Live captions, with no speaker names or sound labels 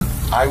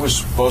I was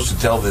supposed to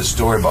tell this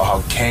story about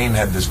how Kane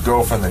had this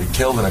girlfriend that he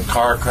killed in a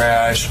car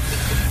crash.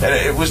 And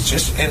it was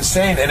just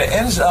insane. And it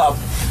ends up,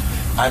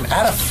 I'm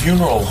at a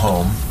funeral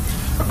home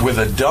with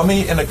a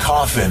dummy in a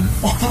coffin.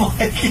 Oh,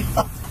 my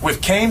God.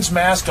 With Kane's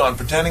mask on,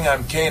 pretending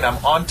I'm Kane. I'm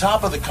on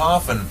top of the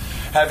coffin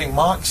having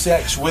mock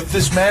sex with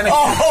this mannequin.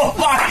 Oh,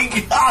 my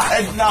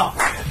God, no.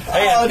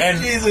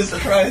 And Jesus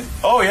Christ.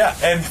 Oh, yeah.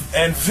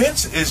 And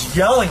Vince is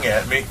yelling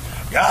at me,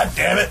 God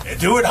damn it,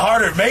 do it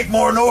harder, make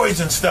more noise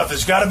and stuff.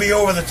 It's got to be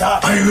over the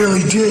top. I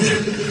really did.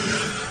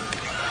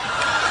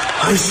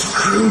 I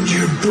screwed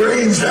your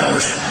brains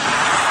out.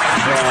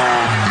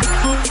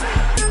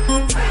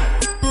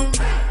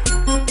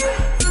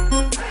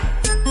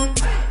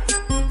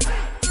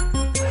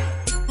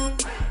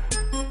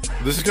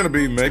 This is going to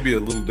be maybe a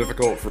little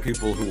difficult for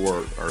people who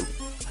are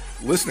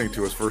listening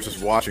to us versus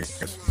watching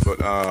us,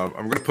 but I'm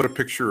going to put a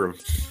picture of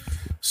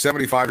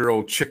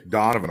 75-year-old Chick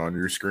Donovan on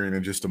your screen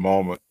in just a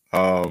moment.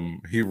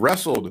 He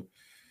wrestled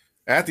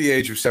at the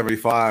age of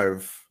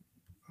 75,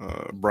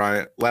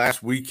 Bryant,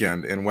 last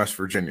weekend in West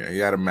Virginia. He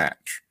had a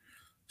match.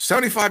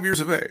 75 years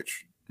of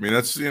age. I mean,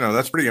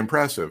 that's pretty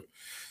impressive.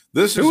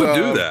 Who would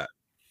do that?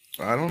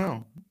 I don't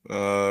know.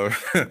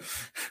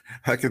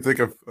 I can think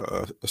of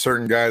a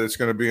certain guy that's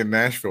going to be in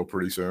Nashville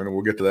pretty soon, and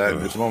we'll get to that in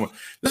just a moment.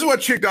 This is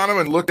what Chick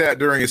Donovan looked at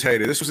during his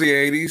heyday. This was the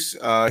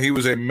 80s. He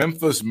was a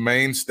Memphis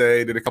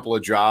mainstay, did a couple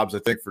of jobs, I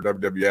think, for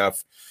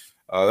WWF.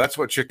 That's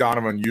what Chick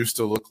Donovan used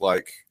to look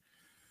like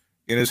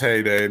in his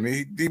heyday. And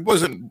he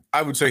wasn't,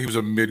 I would say he was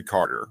a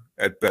mid-carder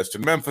at best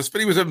in Memphis,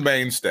 but he was a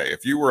mainstay.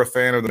 If you were a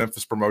fan of the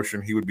Memphis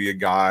promotion, he would be a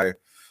guy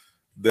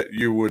that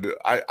you would,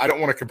 I don't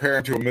want to compare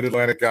him to a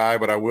mid-Atlantic guy,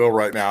 but I will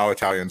right now,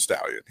 Italian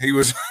Stallion. He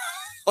was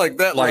like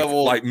that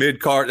level. Like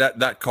mid-card,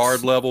 that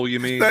card level, you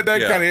mean? That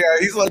kind of, yeah.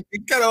 He's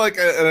kind of like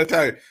an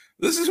Italian.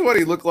 This is what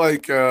he looked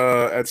like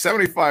at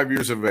 75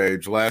 years of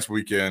age last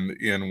weekend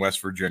in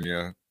West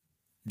Virginia.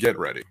 Get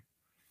ready.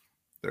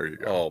 There you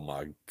go. Oh,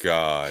 my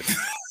God.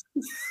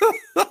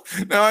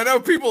 Now, I know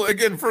people,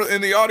 again,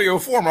 in the audio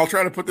form, I'll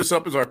try to put this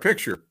up as our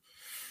picture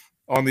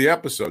on the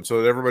episode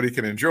so that everybody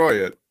can enjoy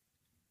it.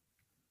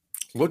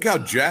 Look how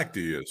jacked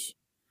he is.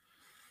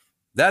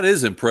 That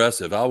is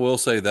impressive. I will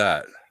say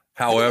that.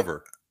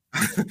 However,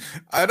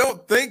 I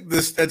don't think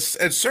this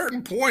at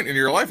certain point in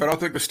your life, I don't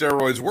think the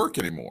steroids work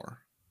anymore.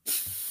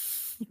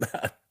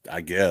 I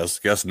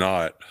guess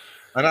not.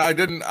 And I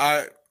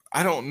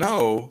don't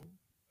know.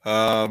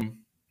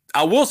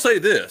 I will say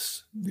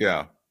this.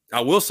 Yeah.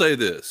 I will say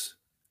this.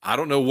 I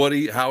don't know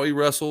how he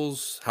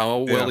wrestles, how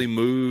well he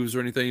moves or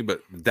anything,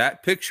 but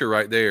that picture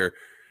right there,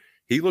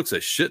 he looks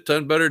a shit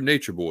ton better than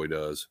Nature Boy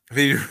does.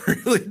 He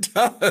really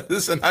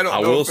does. And I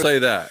will say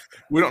that.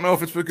 We don't know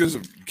if it's because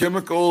of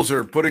chemicals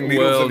or putting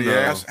needles in the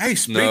ass. Hey,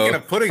 speaking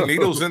of putting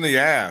needles in the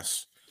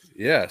ass.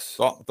 Yes.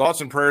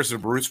 Thoughts and prayers to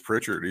Bruce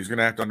Pritchard. He's going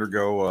to have to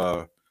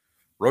undergo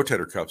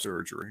rotator cuff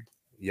surgery.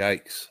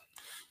 Yikes.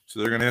 So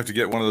they're going to have to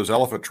get one of those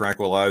elephant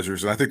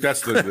tranquilizers. And I think that's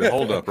the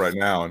holdup right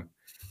now. And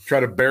try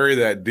to bury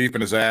that deep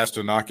in his ass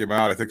to knock him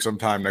out, I think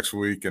sometime next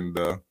week. And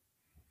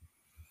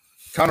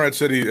Conrad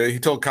said he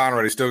told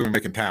Conrad he's still going to be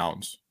making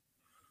towns.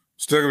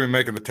 Still going to be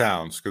making the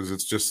towns because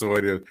it's just the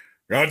way to.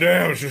 God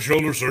damn, it's just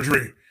shoulder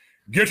surgery.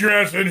 Get your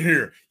ass in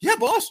here. Yeah,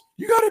 boss.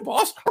 You got it,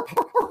 boss.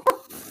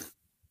 There's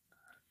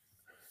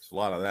a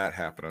lot of that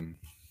happening.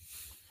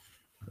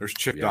 There's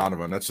Chick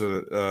Donovan. That's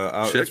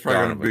that's probably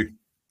going to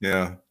be,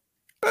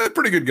 a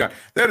pretty good guy.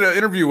 They had an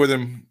interview with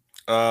him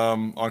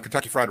on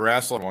Kentucky Fried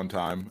Wrestling one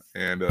time,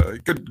 and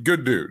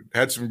good dude.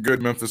 Had some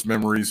good Memphis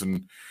memories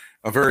and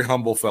a very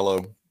humble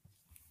fellow.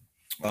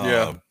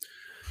 Yeah.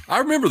 I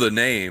remember the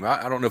name.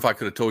 I don't know if I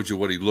could have told you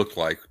what he looked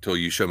like until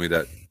you showed me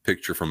that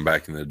picture from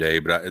back in the day,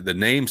 but the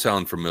name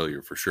sounded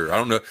familiar for sure. I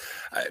don't know.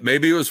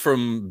 Maybe it was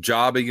from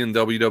jobbing in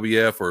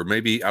WWF, or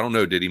maybe, I don't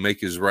know. Did he make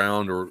his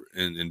round or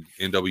in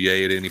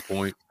NWA at any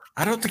point?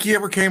 I don't think he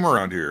ever came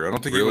around here. I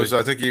don't think he was.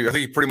 I think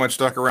he pretty much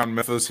stuck around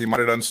Memphis. He might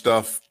have done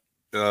stuff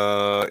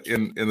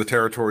in the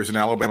territories in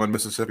Alabama and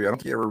Mississippi. I don't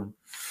think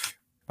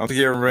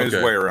he ever made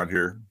his way around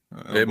here.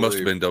 It must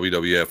have been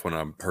WWF when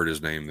I heard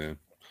his name then.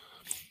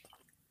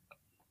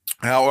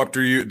 How up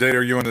to date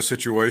are you on the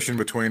situation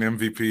between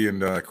MVP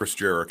and Chris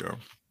Jericho?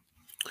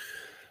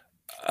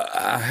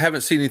 I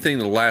haven't seen anything in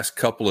the last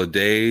couple of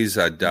days.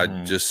 I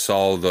just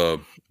saw the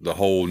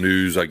whole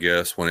news, I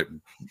guess, when it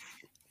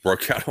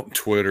broke out on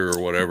Twitter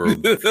or whatever a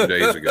few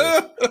days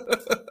ago.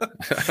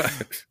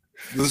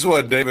 This is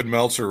what David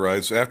Meltzer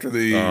writes after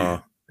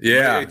the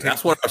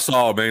that's what I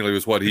saw mainly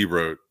was what he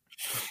wrote.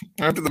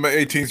 After the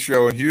May 18th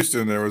show in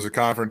Houston, there was a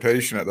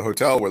confrontation at the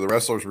hotel where the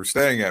wrestlers were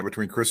staying at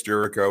between Chris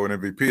Jericho and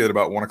MVP at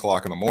about 1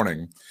 o'clock in the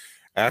morning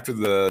after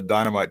the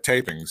Dynamite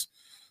tapings.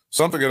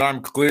 Something that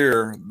I'm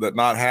clear that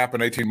not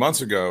happened 18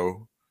 months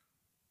ago.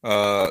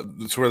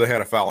 That's where they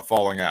had a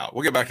falling out.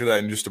 We'll get back to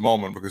that in just a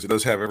moment because it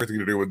does have everything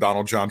to do with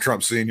Donald John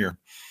Trump Sr.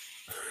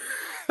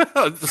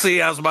 See,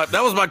 that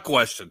was my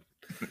question,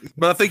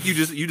 but I think you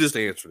just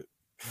answered it.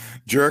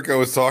 Jericho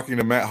was talking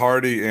to Matt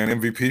Hardy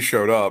and MVP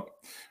showed up.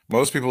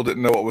 Most people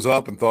didn't know what was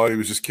up and thought he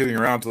was just kidding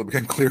around until it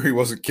became clear he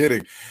wasn't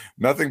kidding.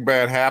 Nothing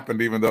bad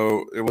happened, even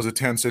though it was a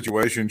tense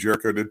situation.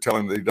 Jericho did tell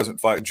him that he doesn't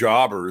fight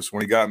jobbers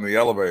when he got in the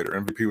elevator.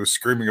 MVP was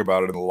screaming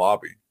about it in the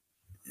lobby.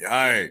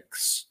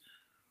 Yikes.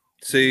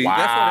 See, wow.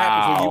 That's what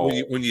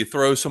happens when you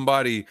throw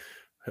somebody.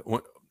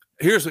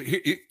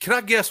 Can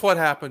I guess what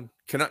happened?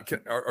 Do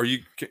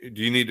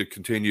you need to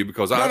continue?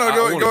 Because go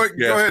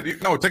ahead.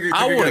 No, take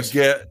I want to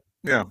get.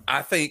 Yeah.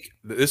 I think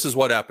this is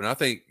what happened. I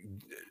think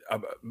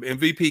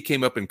MVP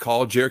came up and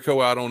called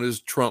Jericho out on his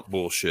Trump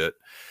bullshit,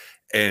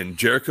 and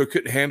Jericho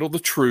couldn't handle the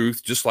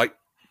truth, just like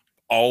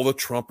all the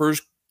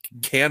Trumpers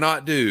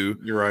cannot do.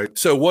 You're right.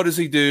 So what does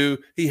he do?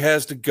 He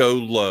has to go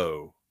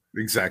low.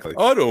 Exactly.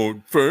 I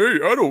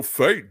don't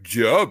fight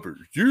jobbers.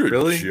 You're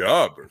really? A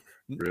jobber.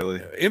 Really?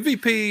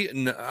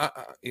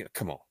 MVP?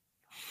 Come on.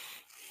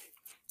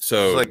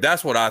 So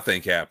that's what I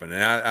think happened.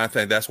 And I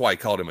think that's why he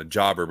called him a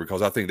jobber,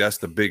 because I think that's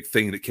the big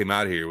thing that came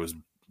out of here was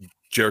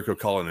Jericho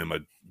calling him a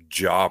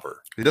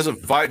jobber. He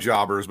doesn't fight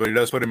jobbers, but he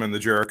does put him in the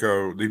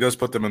Jericho. He does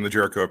put them in the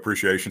Jericho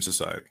Appreciation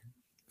Society.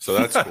 So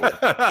that's cool.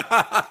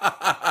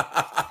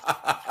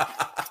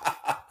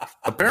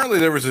 Apparently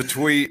there was a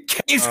tweet.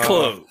 Case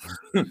closed.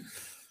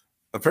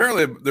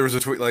 Apparently there was a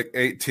tweet like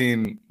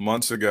 18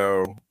 months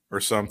ago or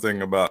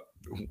something about,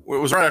 it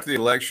was right after the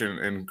election,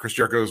 and Chris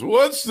Jericho goes,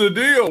 "What's the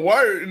deal?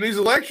 Why in these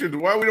elections?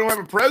 Why we don't have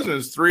a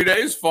president? 3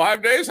 days,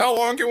 5 days? How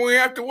long can we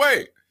have to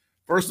wait?"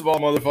 First of all,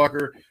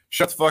 motherfucker,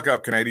 shut the fuck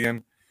up,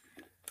 Canadian.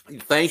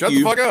 Shut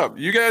the fuck up.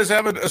 You guys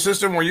have a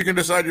system where you can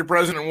decide your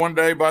president one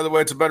day. By the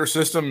way, it's a better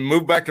system.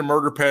 Move back to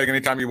murder peg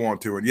anytime you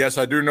want to. And yes,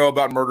 I do know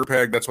about murder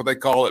peg. That's what they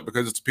call it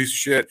because it's a piece of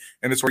shit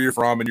and it's where you're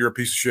from and you're a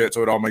piece of shit.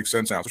 So it all makes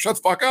sense now. So shut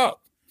the fuck up.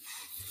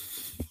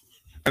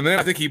 And then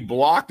I think he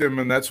blocked him,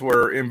 and that's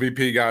where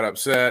MVP got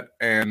upset.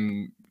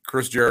 And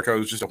Chris Jericho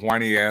was just a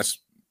whiny ass,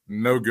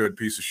 no good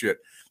piece of shit.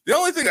 The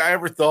only thing I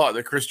ever thought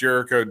that Chris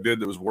Jericho did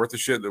that was worth a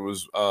shit, that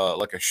was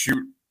like a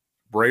shoot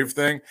brave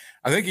thing,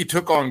 I think he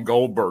took on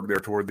Goldberg there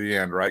toward the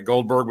end, right?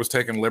 Goldberg was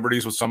taking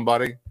liberties with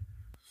somebody.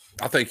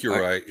 I think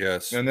you're right,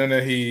 yes. And then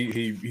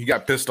he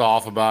got pissed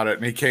off about it,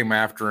 and he came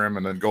after him,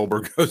 and then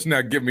Goldberg goes,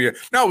 "Now give me a..."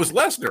 No, it was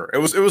Lesnar. It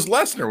was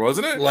Lesnar,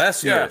 wasn't it?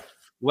 Lesnar. Yeah.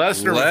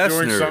 Lesnar was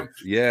doing something.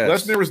 Yes.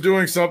 Lesnar was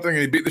doing something, and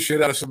he beat the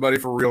shit out of somebody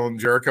for real, and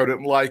Jericho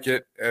didn't like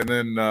it. And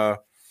then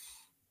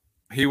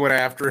he went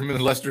after him, and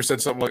Lesnar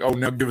said something like, "Oh,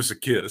 now give us a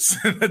kiss."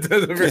 At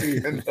the very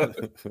end of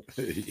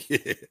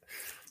it.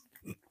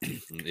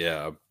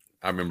 Yeah,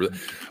 I remember that.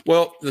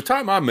 Well, the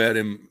time I met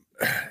him,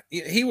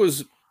 he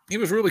was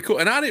really cool,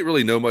 and I didn't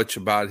really know much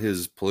about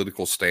his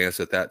political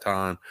stance at that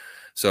time,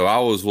 so I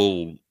was a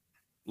little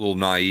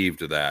naive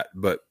to that.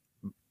 But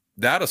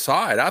that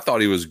aside, I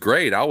thought he was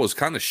great. I was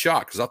kind of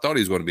shocked because I thought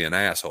he was going to be an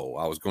asshole.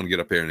 I was going to get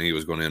up there and he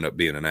was going to end up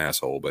being an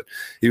asshole, but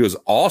he was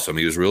awesome.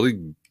 He was really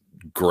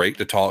great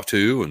to talk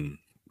to and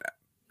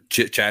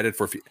chit-chatted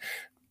for a few.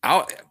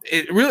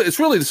 It's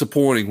really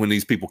disappointing when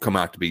these people come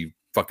out to be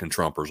fucking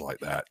Trumpers like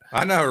that.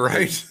 I know,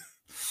 right?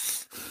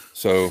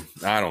 So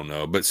I don't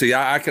know, but see,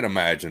 I can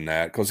imagine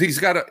that because he's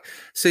got the.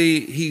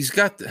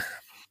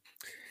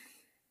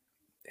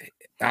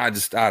 I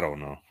don't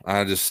know.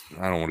 I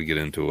don't want to get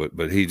into it,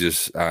 but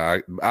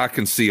I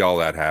can see all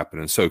that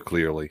happening so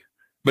clearly.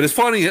 But it's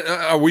funny.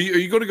 Are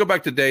you going to go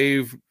back to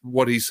Dave?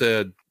 What he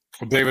said,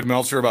 David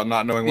Meltzer, about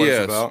not knowing what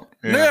it's about.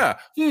 Yeah.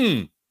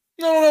 I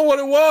don't know what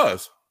it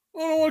was. I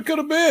don't know what it could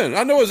have been.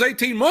 I know it was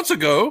 18 months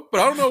ago, but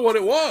I don't know what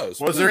it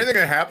was. Was there anything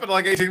that happened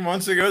like 18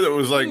 months ago that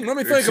was like? Let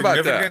me think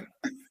about that.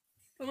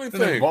 Let me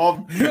think.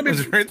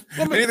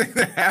 Anything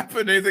that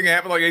happened? Anything that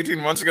happened like 18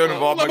 months ago that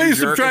involved? Let me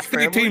subtract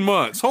 18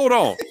 months. Hold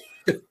on.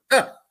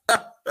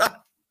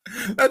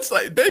 That's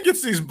like Dave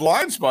gets these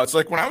blind spots.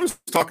 Like when I was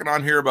talking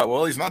on here about,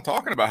 well, he's not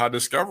talking about how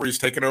Discovery's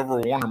taken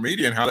over Warner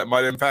Media and how that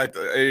might impact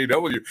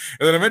AEW. And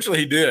then eventually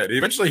he did.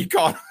 Eventually he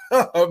caught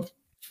up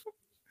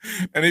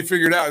and he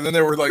figured out. And then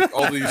there were like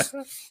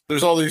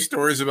there's all these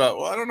stories about,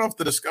 well, I don't know if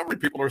the Discovery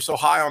people are so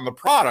high on the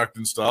product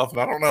and stuff.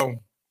 And I don't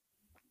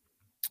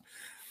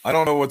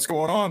know what's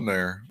going on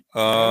there.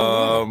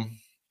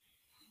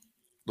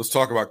 Let's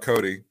talk about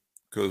Cody,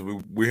 because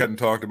we hadn't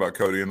talked about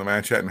Cody and the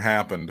match hadn't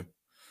happened.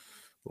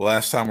 The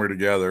last time we were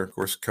together, of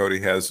course, Cody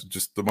has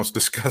just the most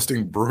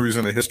disgusting bruise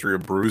in the history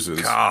of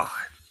bruises. God.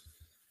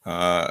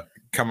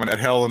 Coming at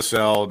Hell in a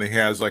Cell, and he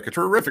has like a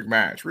terrific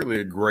match, really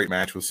a great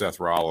match with Seth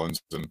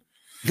Rollins. And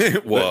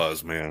it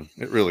was, man.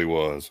 It really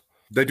was.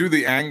 They do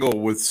the angle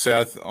with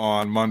Seth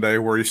on Monday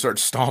where he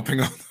starts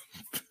stomping on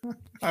them.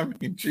 I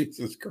mean,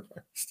 Jesus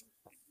Christ.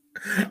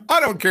 I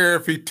don't care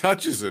if he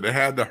touches it. It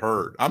had to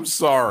hurt. I'm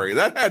sorry.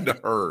 That had to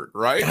hurt,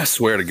 right? I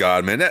swear to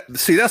God, man.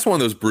 That's one of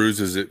those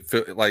bruises.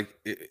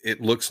 It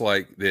looks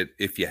like that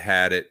if you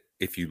had it,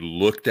 if you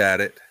looked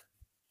at it,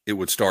 it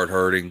would start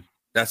hurting.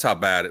 That's how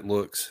bad it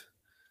looks.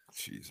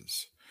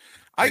 Jesus.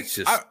 I'm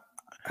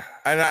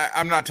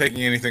not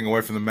taking anything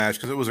away from the match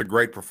because it was a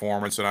great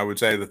performance, and I would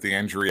say that the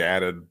injury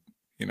added,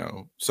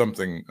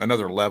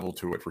 another level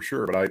to it for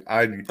sure. But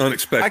I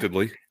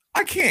unexpectedly.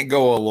 I can't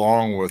go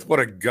along with what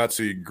a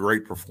gutsy,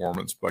 great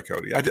performance by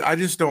Cody. I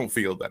just don't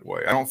feel that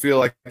way. I don't feel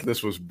like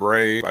this was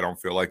brave. I don't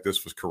feel like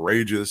this was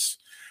courageous.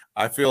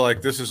 I feel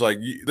like this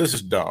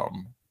is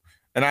dumb.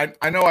 And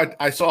I know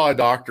I saw a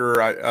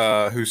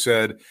doctor who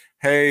said,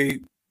 hey,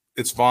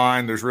 it's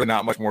fine. There's really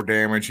not much more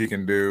damage he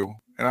can do.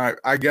 And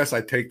I guess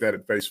I take that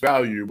at face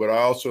value, but I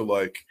also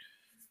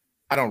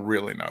I don't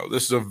really know.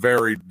 This is a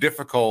very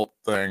difficult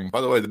thing.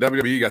 By the way, the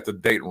WWE got the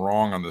date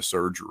wrong on the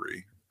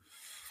surgery.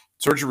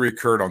 Surgery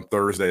occurred on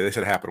Thursday. They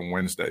said it happened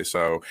Wednesday.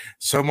 So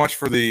much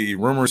for the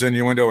rumors,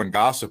 innuendo, and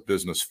gossip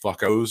business,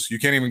 fuckos. You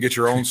can't even get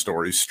your own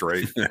stories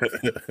straight.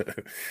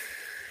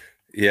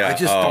 Yeah. I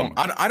just don't.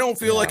 I don't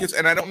feel like it's,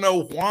 and I don't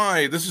know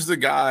why. This is the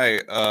guy,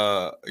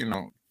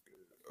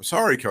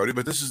 sorry, Cody,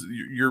 but this is,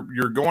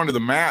 you're going to the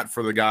mat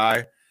for the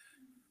guy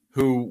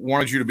who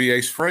wanted you to be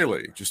Ace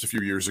Frehley just a few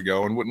years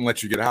ago and wouldn't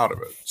let you get out of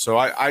it. So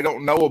I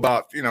don't know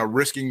about,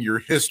 risking your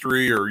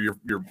history or your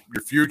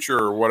future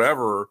or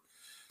whatever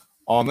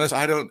on this.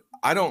 I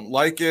don't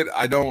like it.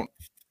 I don't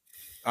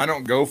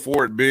go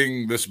for it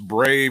being this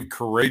brave,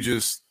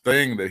 courageous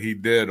thing that he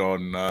did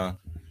on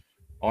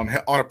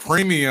a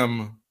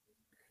premium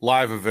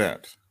live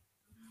event.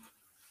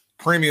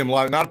 Premium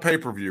live, not a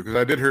pay-per-view, because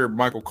I did hear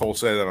Michael Cole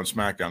say that on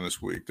SmackDown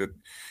this week. That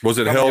was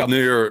it held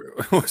near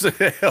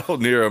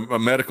a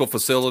medical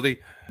facility?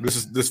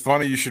 This is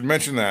funny you should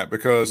mention that,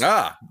 because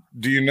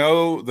do you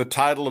know the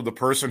title of the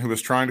person who was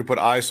trying to put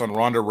ice on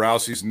Ronda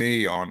Rousey's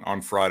knee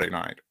on Friday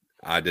night?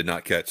 I did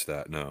not catch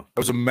that. No, it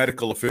was a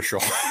medical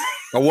official.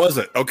 Oh, was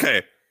it?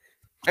 Okay.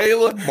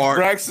 Kayla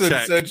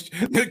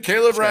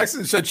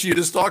Braxton said she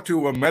just talked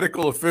to a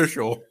medical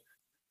official.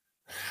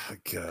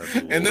 God,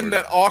 and then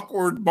that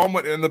awkward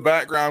moment in the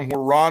background where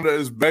Rhonda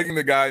is begging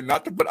the guy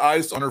not to put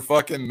ice on her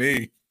fucking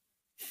knee.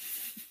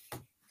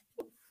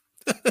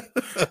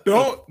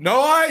 No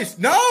ice.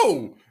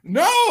 No.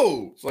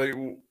 It's like,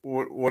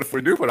 what if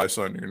we do put ice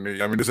on your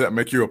knee? I mean, does that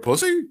make you a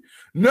pussy?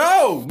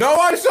 No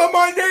ice on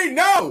my knee.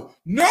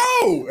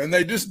 No. And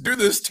they just do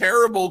this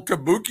terrible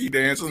kabuki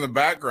dance in the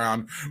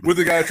background with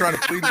the guy trying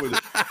to plead with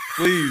it.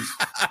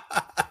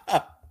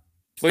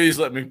 Please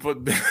let me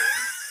put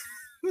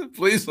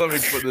Please let me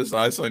put this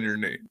ice on your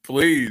knee.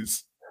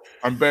 Please.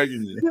 I'm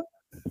begging you.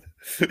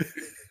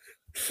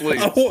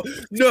 Please. I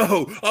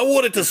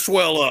want it to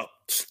swell up.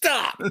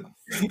 Stop.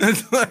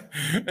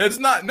 It's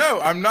not. No,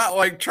 I'm not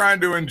like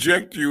trying to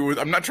inject you with.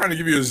 I'm not trying to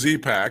give you a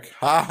Z-pack.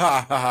 Ha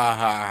ha ha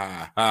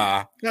ha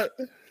ha.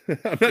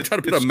 I'm not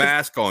trying to put a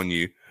mask on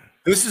you.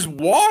 This is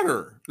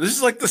water. This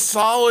is like the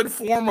solid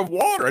form of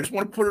water. I just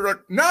want to put it on.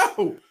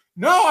 No,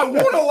 I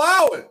won't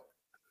allow it.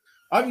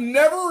 I've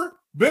never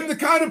been the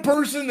kind of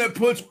person that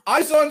puts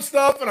ice on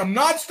stuff, and I'm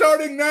not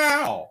starting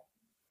now.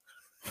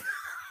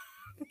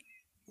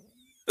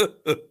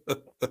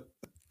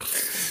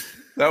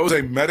 That was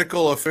a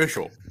medical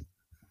official.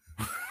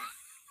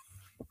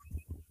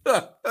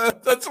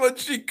 That's what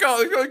she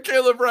called what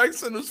Kayla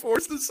Braxton was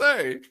forced to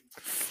say.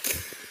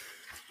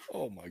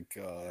 Oh my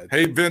God.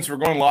 Hey Vince, we're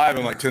going live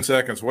in like 10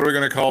 seconds. What are we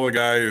going to call the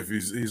guy if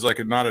he's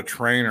like not a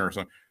trainer or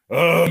something?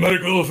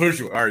 Medical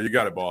official. All right, you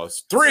got it,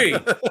 boss. 3,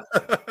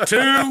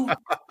 2.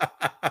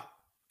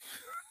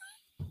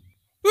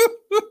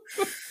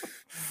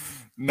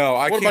 No,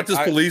 I can't. What about this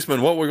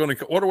policeman? What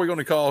are we going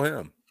to call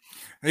him?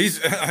 He's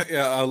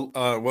well,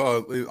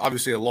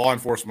 obviously a law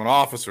enforcement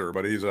officer,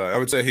 but I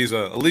would say he's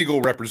a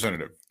legal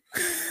representative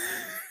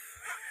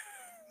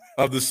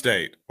of the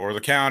state or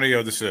the county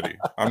or the city.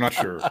 I'm not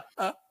sure.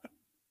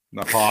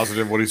 Not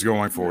positive what he's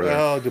going for there.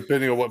 Well,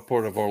 depending on what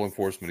part of law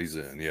enforcement he's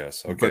in.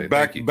 Yes. Okay.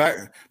 But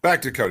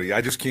back to Cody. I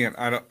just can't.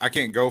 I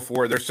can't go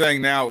for it. They're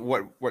saying now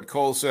what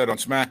Cole said on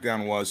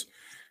SmackDown was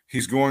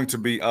he's going to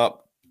be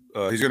up.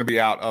 He's going to be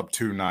out up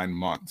to 9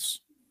 months.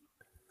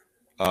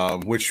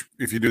 Which,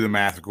 if you do the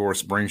math, of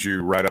course, brings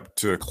you right up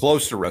to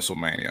close to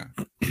WrestleMania.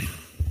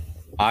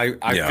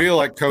 I feel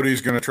like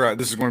Cody's going to try.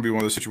 This is going to be one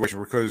of those situations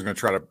where Cody's going to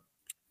try to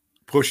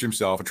push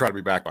himself and try to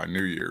be back by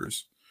New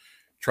Year's.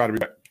 Try to be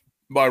back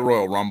by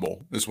Royal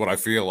Rumble is what I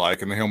feel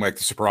like, and then he'll make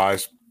the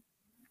surprise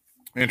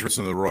entrance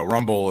in the Royal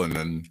Rumble, and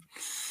then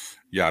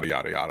yada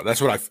yada yada. That's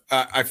what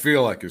I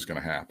feel like is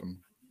going to happen.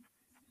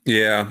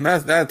 Yeah,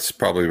 that's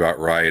probably about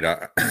right.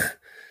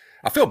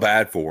 I feel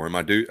bad for him.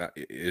 I do,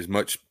 as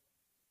much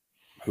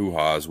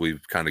hoo-ha as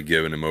we've kind of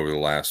given him over the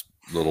last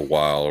little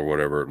while or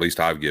whatever, at least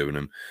I've given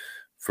him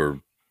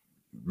for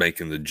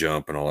making the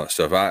jump and all that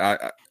stuff.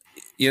 I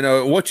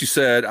what you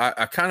said,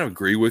 I kind of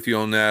agree with you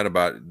on that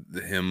about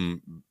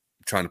him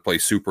trying to play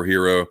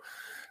superhero.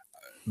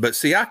 But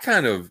see, I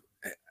kind of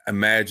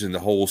imagine the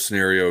whole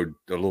scenario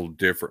a little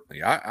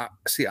differently. I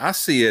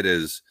see it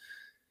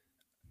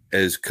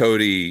as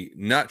Cody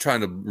not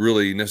trying to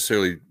really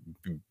necessarily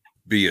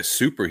be a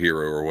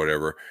superhero or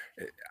whatever.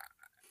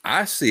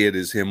 I see it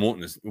as him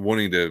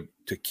wanting to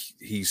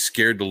he's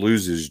scared to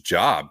lose his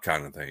job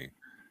kind of thing.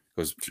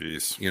 Because,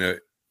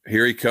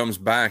 here he comes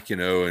back,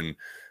 and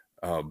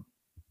I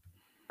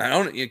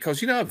don't,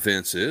 because how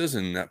Vince is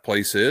and that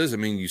place is. I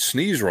mean, you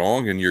sneeze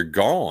wrong and you're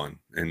gone,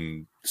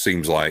 and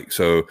seems like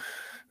so.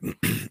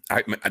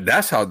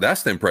 that's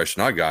the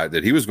impression I got,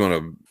 that he was going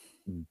to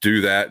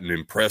do that and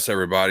impress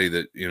everybody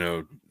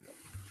that,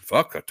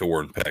 fuck a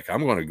torn pec.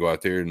 I'm going to go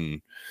out there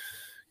and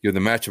give the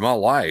match of my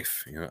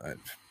life,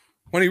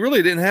 when he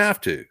really didn't have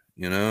to,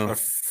 I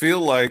feel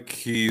like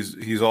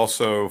he's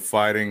also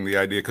fighting the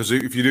idea, because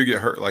if you do get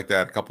hurt like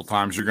that a couple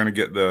times, you're going to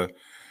get the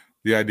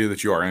idea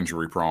that you are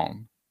injury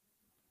prone.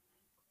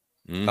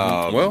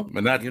 Mm-hmm.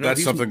 And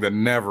that's something that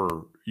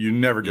you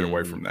never get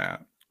away from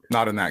that.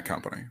 Not in that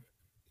company.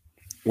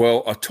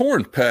 Well, a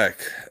torn pec,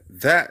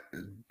 that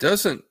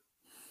doesn't.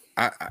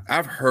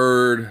 I've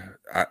heard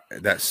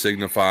that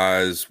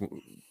signifies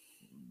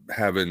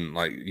having,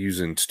 like,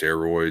 using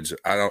steroids.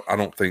 I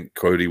don't think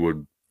Cody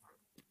would.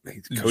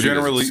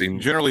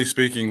 Generally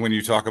speaking, when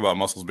you talk about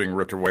muscles being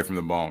ripped away from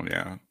the bone,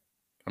 yeah.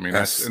 I mean,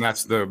 that's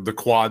the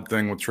quad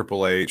thing with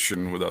Triple H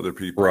and with other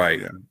people,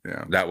 right?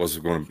 Yeah. That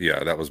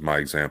was my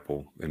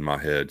example in my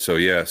head. So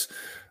yes,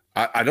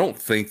 I don't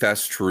think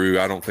that's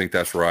true. I don't think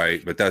that's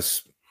right, but I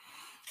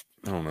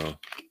don't know.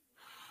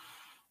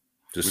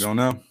 We don't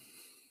know.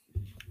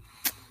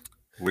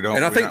 We don't.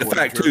 And I think the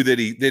fact too that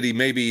he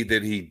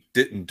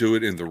didn't do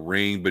it in the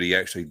ring, but he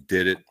actually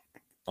did it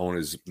on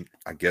his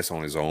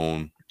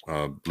own,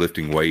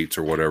 lifting weights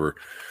or whatever.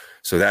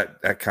 So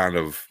that kind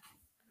of,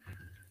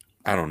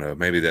 I don't know,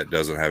 maybe that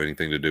doesn't have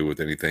anything to do with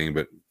anything,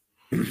 but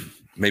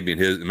maybe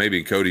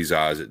in Cody's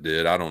eyes it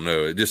did. I don't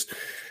know. It just,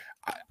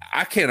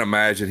 I can't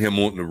imagine him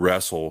wanting to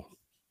wrestle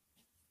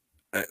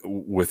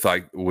with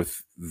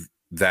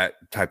that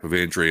type of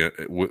injury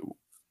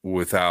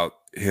without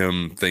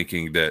him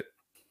thinking that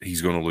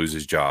he's going to lose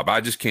his job.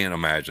 I just can't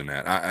imagine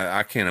that.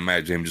 I can't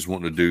imagine him just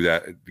wanting to do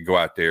that, to go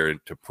out there and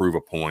to prove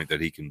a point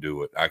that he can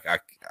do it.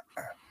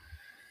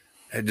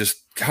 It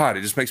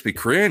just makes me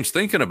cringe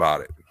thinking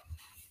about it.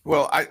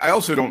 Well, I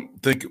also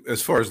don't think,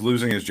 as far as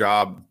losing his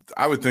job,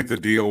 I would think the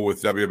deal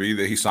with WWE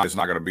that he signed is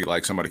not going to be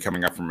like somebody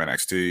coming up from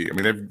NXT. I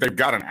mean, they've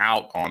got an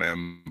out on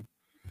him,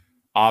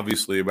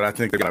 obviously, but I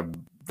think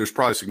there's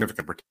probably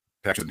significant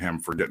protection in him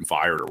for getting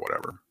fired or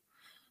whatever.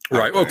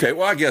 Right. Okay.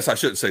 Well, I guess I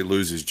shouldn't say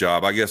lose his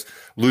job. I guess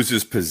lose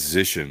his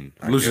position.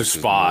 Lose his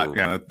spot.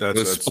 Yeah,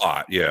 that's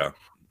spot. Yeah.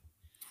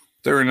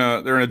 They're in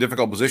a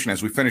difficult position.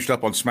 As we finished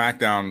up on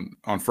SmackDown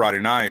on Friday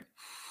night,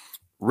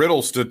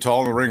 Riddle stood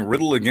tall in the ring.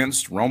 Riddle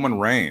against Roman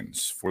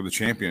Reigns for the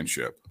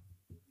championship.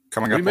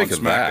 Coming up on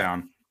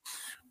SmackDown.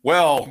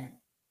 Well,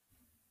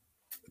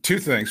 two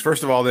things.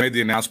 First of all, they made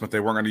the announcement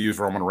they weren't going to use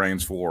Roman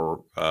Reigns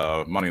for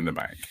Money in the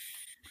Bank.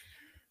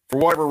 For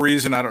whatever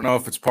reason, I don't know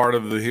if it's part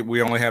of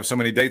we only have so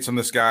many dates on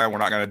this guy, we're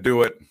not going to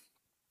do it.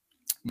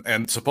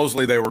 And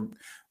supposedly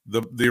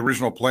the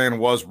original plan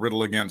was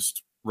Riddle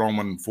against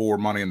Roman for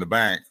Money in the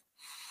Bank.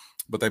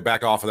 But they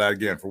back off of that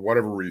again for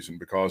whatever reason,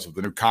 because of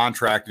the new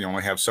contract. You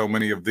only have so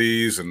many of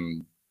these,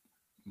 and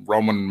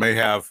Roman may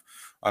have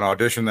an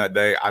audition that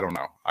day. I don't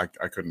know. I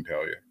couldn't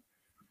tell you.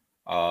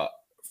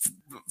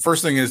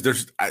 First thing is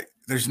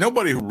there's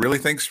nobody who really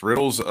thinks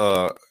Riddle's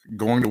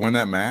going to win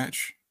that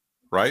match,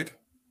 right?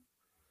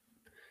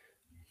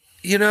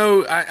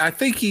 I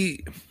think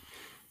he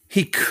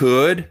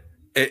could,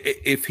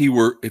 if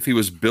he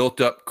was built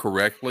up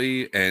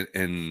correctly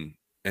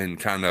and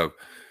kind of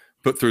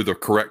put through the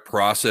correct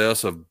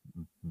process of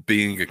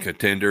being a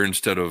contender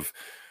instead of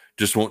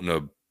just wanting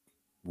to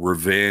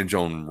revenge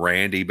on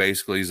Randy.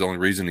 Basically, is the only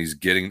reason he's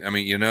getting. I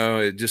mean,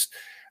 I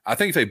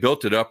think if they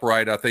built it up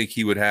right, I think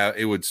he would have.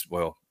 It would.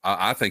 Well,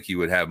 I think he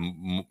would have.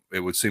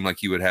 It would seem like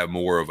he would have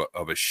more of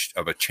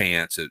a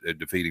chance at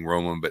defeating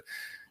Roman. But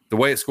the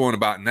way it's going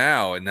about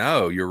now, and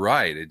no, you're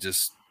right. It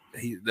just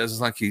seems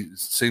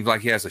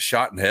like he has a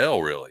shot in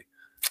hell, really.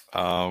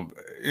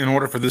 In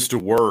order for this to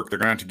work, they're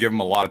going to have to give him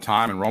a lot of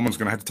time, and Roman's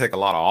going to have to take a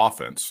lot of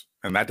offense.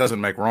 And that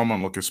doesn't make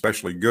Roman look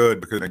especially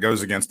good, because it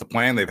goes against the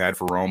plan they've had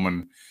for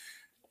Roman,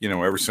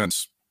 ever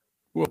since,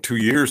 2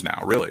 years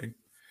now, really.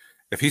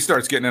 If he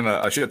starts getting in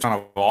a shit ton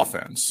of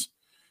offense,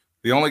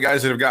 the only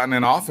guys that have gotten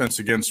in offense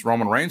against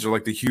Roman Reigns are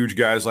like the huge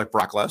guys like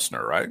Brock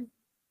Lesnar, right?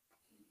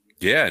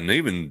 Yeah, and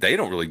even they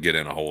don't really get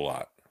in a whole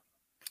lot.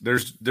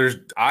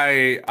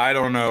 I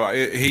don't know.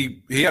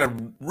 He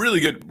had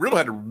Riddle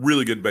had a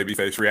really good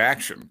babyface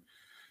reaction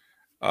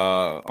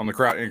on the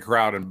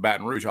crowd in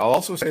Baton Rouge. I'll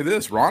also say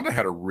this: Ronda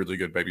had a really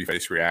good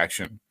babyface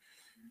reaction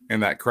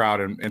in that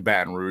crowd in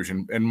Baton Rouge,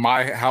 and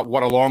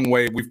what a long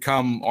way we've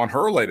come on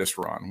her latest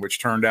run, which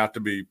turned out to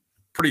be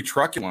pretty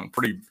truculent,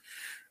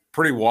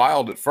 pretty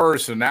wild at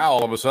first, and now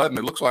all of a sudden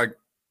it looks like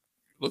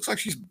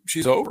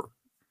she's over.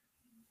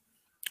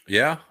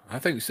 Yeah, I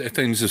think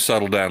things have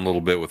settled down a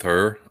little bit with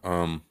her.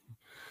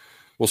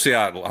 We'll see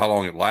how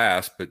long it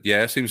lasts, but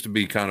yeah, it seems to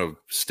be kind of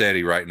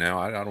steady right now.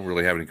 I don't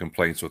really have any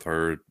complaints with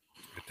her at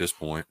this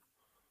point.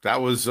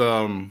 That was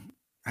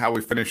how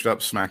we finished up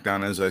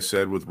SmackDown, as I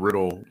said, with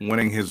Riddle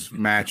winning his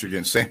match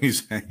against Sami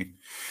Zayn.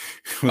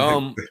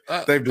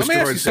 They've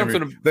destroyed Sami.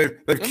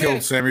 They've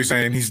killed Sami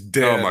Zayn. He's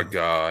dead. Oh my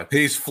God,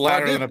 he's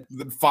flatter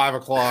than 5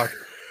 o'clock.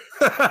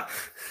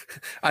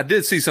 I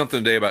did see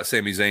something today about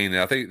Sami Zayn.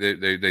 I think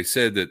they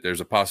said that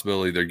there's a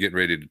possibility they're getting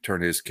ready to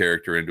turn his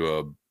character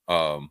into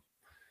a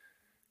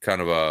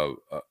kind of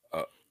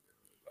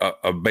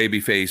a baby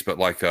face, but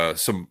like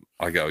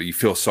you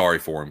feel sorry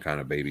for him kind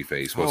of baby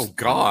face. Oh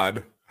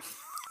God.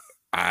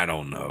 I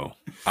don't know.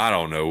 I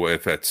don't know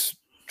if that's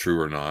true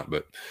or not,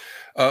 but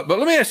let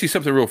me ask you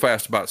something real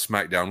fast about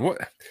SmackDown. What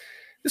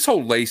this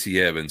whole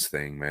Lacey Evans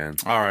thing, man?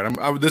 All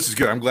right, this is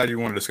good. I'm glad you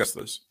want to discuss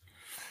this.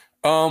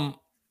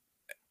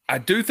 I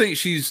do think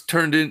she's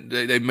turned in.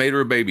 They made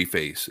her a baby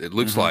face. It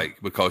looks like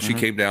because she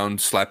came down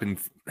slapping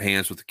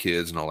hands with the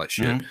kids and all that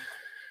shit.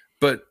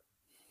 But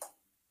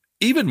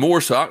even more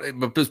so,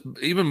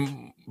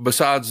 even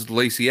besides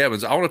Lacey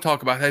Evans, I want to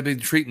talk about how they've been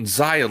treating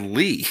Xia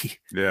Li.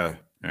 Yeah.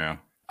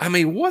 I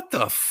mean, what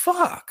the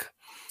fuck?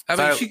 I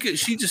mean,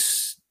 she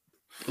just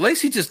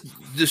Lacey just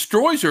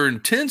destroys her in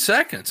 10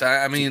 seconds.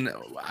 I mean,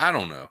 I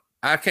don't know.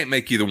 I can't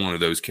make either one of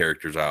those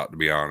characters out, to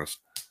be honest.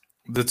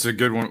 That's a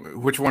good one.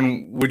 Which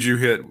one would you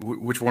hit?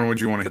 Which one would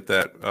you want to hit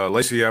that?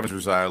 Lacey Evans or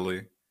Xia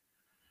Li?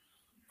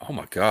 Oh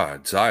my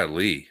God, Xia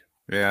Li.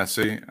 Yeah,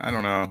 see, I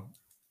don't know.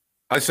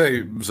 I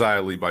say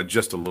Xia Li by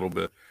just a little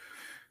bit.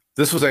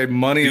 This was a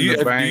Money in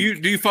the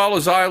Bank. Do you follow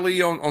Xia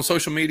Li on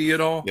social media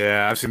at all?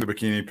 Yeah, I've seen the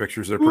bikini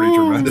pictures. They're pretty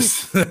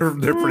tremendous. They're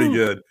pretty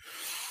good.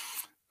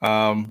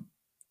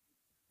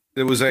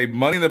 It was a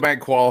Money in the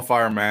Bank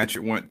qualifier match.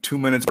 It went 2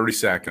 minutes 30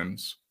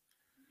 seconds,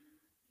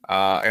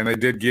 and they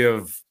did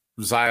give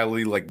Xia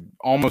Li like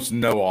almost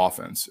no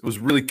offense. It was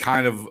really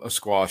kind of a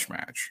squash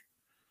match,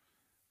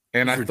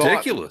 and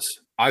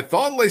Ridiculous. I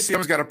thought Lacey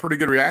Evans got a pretty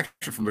good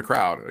reaction from the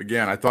crowd.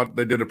 Again, I thought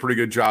they did a pretty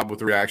good job with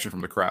the reaction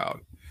from the crowd,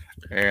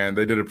 and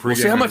they did a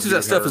pretty. See how much of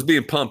that stuff is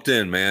being pumped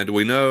in, man? Do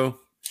we know?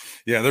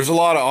 Yeah, there's a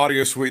lot of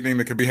audio sweetening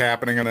that could be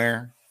happening in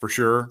there for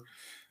sure.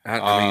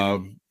 I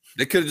mean,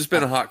 it could have just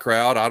been a hot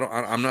crowd.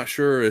 I'm not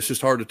sure. It's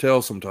just hard to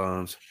tell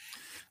sometimes.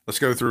 Let's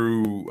go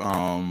through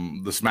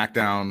the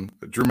SmackDown.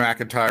 Drew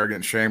McIntyre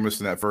against Sheamus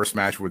in that first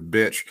match with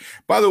Bitch.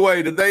 By the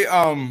way, did they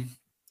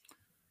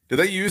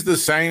use the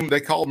same?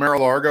 They called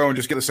Mar-a-Lago and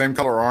just get the same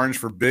color orange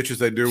for Bitch as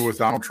they do with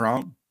Donald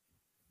Trump.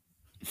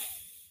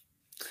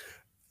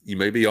 You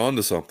may be on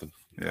to something.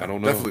 Yeah, I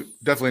don't know.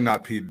 Definitely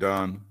not Pete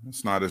Dunne.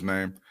 It's not his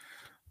name.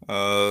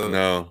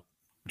 No.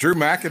 Drew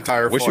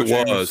McIntyre. Wish it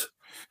was.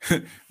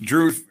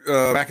 Drew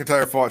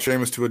McIntyre fought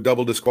Sheamus to a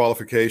double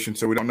disqualification,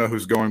 so we don't know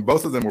who's going.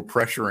 Both of them were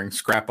pressuring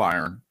Scrap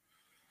Iron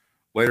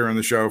later in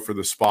the show for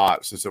the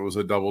spot, since it was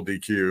a double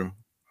DQ,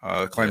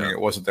 claiming it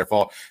wasn't their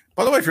fault.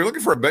 By the way, if you're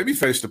looking for a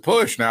babyface to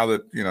push now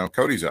that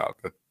Cody's out,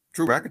 the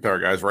Drew McIntyre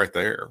guy's right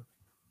there.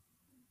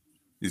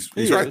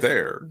 He's right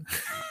there,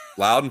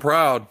 loud and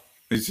proud.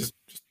 He's just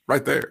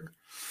right there.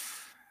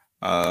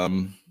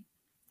 McIntyre.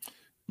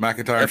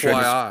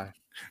 FYI.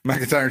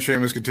 McIntyre and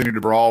Sheamus continued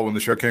to brawl. When the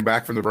show came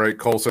back from the break,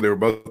 Cole said they were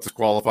both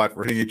disqualified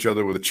for hitting each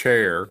other with a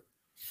chair.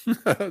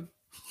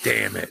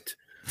 Damn it.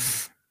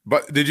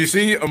 But did you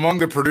see among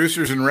the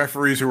producers and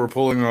referees who were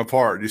pulling them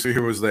apart, do you see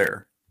who was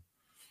there?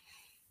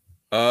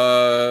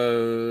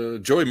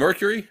 Joey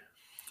Mercury?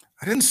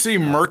 I didn't see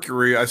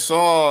Mercury. I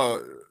saw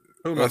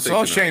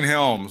Shane of?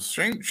 Helms.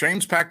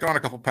 Shane's packed on a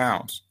couple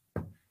pounds.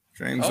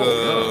 Shane's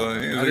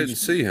I didn't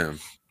see him.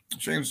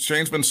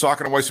 Shane's been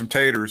socking away some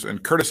taters,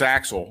 and Curtis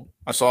Axel.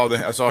 I saw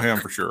him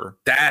for sure.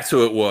 That's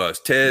who it was.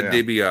 Ted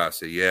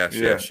DiBiase.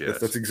 Yes.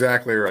 That's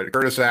exactly right.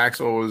 Curtis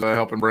Axel was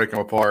helping break them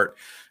apart,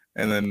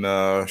 and then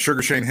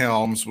Sugar Shane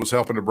Helms was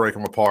helping to break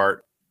them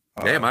apart.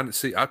 Damn, I didn't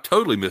see. I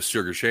totally missed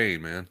Sugar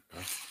Shane, man.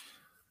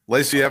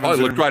 Lacey Evans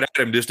looked right at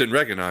him, just didn't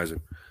recognize him.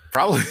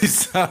 Probably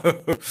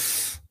so.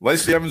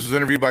 Lacey Evans was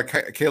interviewed by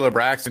Kayla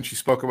Braxton. She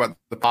spoke about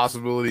the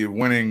possibility of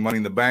winning Money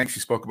in the Bank.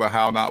 She spoke about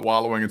how not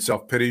wallowing in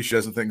self-pity. She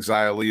doesn't think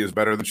Xia Li is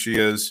better than she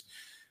is.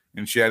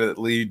 And she added that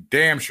Lee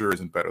damn sure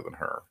isn't better than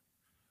her.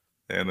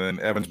 And then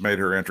Evans made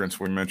her entrance.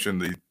 We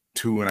mentioned the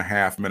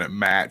 2.5-minute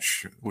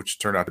match, which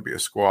turned out to be a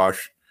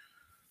squash.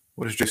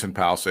 What does Jason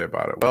Powell say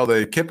about it? Well,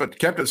 they kept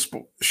it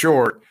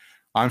short.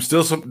 I'm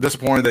still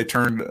disappointed they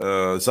turned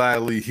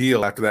Xia Li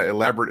heel after that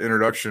elaborate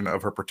introduction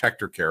of her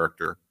protector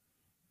character.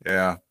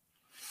 Yeah.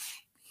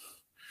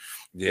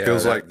 Yeah.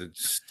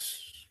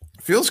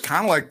 Feels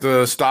kind of like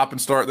the stop and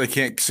start. They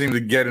can't seem to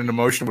get into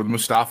motion with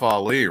Mustafa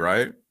Ali,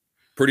 right?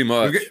 Pretty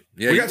much.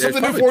 We got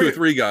something new for you. 2 or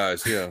 3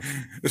 guys. Yeah.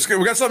 It's good.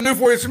 We got something new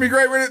for you. It's going to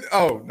be great.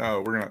 Oh,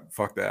 no, we're going to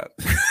fuck that.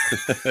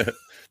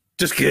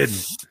 Just kidding.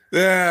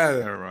 Yeah,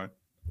 never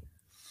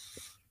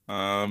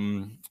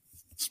mind.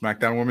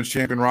 SmackDown Women's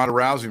Champion Ronda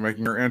Rousey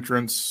making her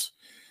entrance.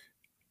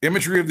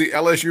 Imagery of the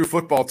LSU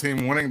football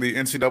team winning the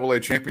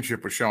NCAA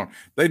championship was shown.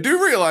 They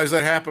do realize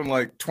that happened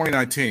like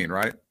 2019,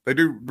 right? They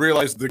do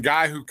realize the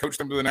guy who coached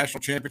them to the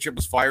national championship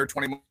was fired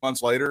 20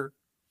 months later.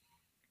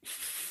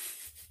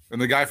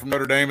 And the guy from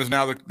Notre Dame is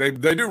now they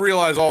do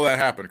realize all that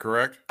happened,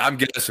 correct? I'm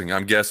guessing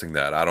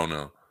that. I don't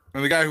know.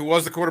 And the guy who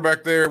was the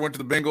quarterback there went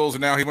to the Bengals,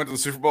 and now he went to the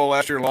Super Bowl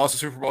last year and lost the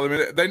Super Bowl. I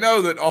mean, they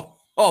know that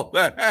all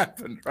that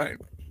happened, right?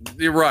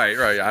 You're right.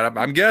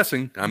 I'm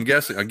guessing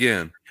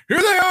again.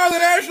 Here they are, the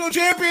national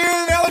champion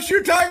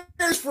LSU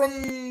Tigers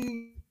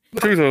from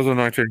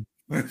 2019.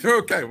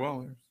 Okay,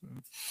 well,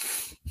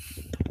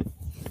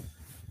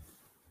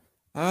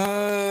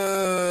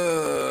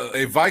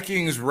 A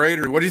Vikings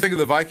Raider. What do you think of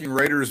the Viking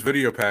Raiders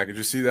video package?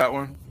 You see that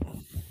one?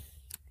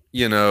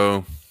 You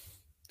know,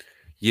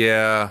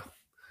 yeah,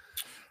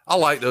 I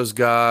like those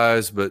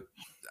guys, but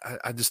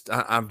I've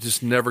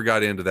just never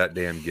got into that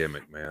damn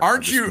gimmick, man.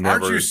 Aren't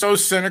you so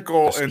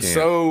cynical and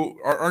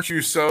aren't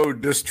you so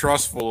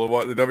distrustful of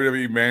what the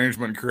WWE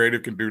management and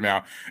creative can do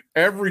now?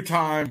 Every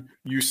time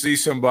you see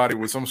somebody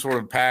with some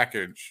sort of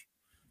package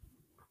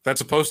that's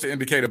supposed to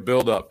indicate a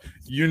buildup,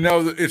 you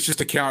know that it's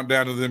just a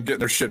countdown to them getting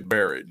their shit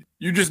buried.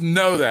 You just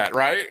know that,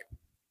 right?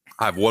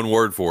 I have one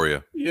word for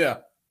you. Yeah.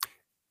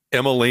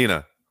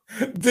 Emelina.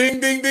 Ding,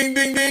 ding, ding,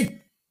 ding,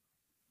 ding.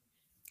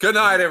 Good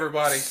night,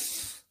 everybody.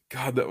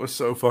 God, that was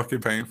so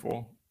fucking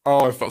painful.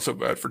 Oh, I felt so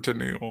bad for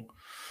Tennille.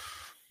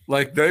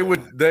 Like they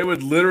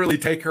would literally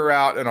take her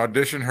out and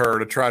audition her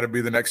to try to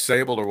be the next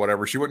Sable or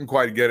whatever. She wouldn't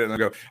quite get it, and they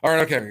go, "All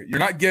right, okay, you're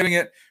not getting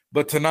it,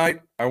 but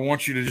tonight I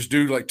want you to just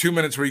do like 2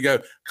 minutes where you go,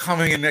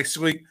 coming in next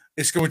week,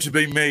 it's going to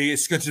be me.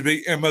 It's going to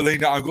be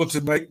Emelina. I'm going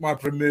to make my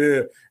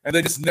premiere." And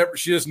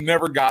she just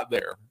never got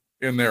there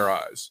in their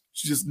eyes.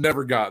 She just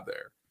never got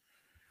there.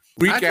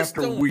 Week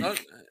after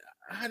week.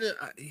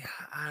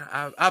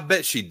 I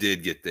bet she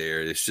did get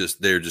there. It's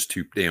just they're just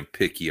too damn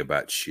picky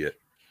about shit.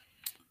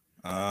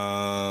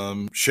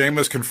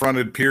 Sheamus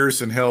confronted Pierce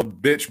and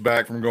held Bitch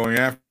back from going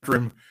after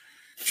him.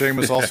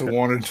 Sheamus also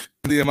wanted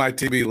the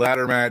MITB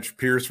ladder match.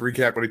 Pierce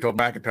recapped what he told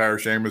McIntyre.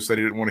 Sheamus said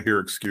he didn't want to hear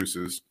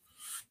excuses.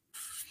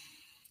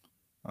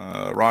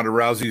 Ronda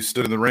Rousey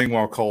stood in the ring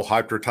while Cole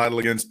hyped her title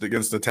against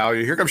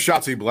Natalya. Here comes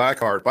Shotzi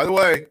Blackheart. By the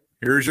way,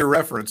 here's your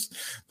reference.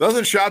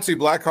 Doesn't Shotzi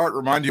Blackheart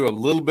remind you a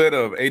little bit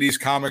of 80s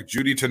comic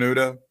Judy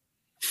Tenuta?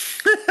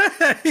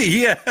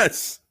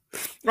 Yes.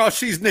 All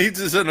she needs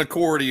is an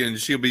accordion.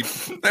 She'll be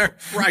there.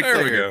 Right there.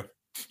 There we go.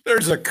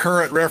 There's a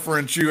current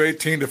reference you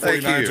 18 to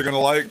 49s are going to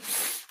like.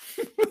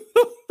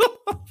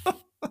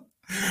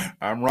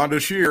 I'm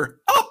Rhonda Shear.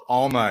 Up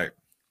all night.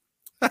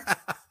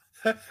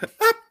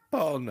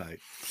 All night.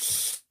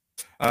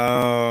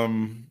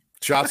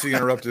 Shotzi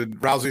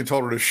interrupted Rousey and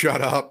told her to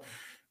shut up.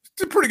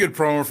 It's a pretty good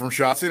promo from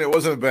Shotzi, and it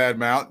wasn't a bad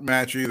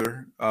match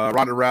either.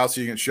 Ronda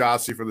Rousey against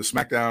Shotzi for the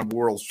SmackDown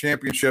World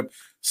Championship.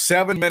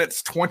 7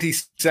 minutes, 20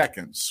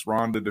 seconds.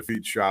 Ronda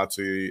defeats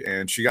Shotzi,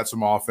 and she got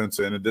some offense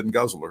in and didn't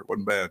guzzle her. It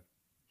wasn't bad.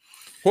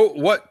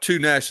 What two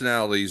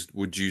nationalities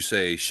would you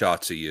say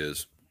Shotzi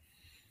is?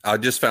 I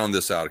just found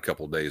this out a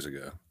couple of days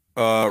ago.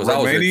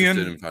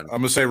 Romanian. I'm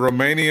going to say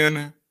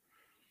Romanian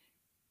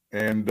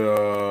and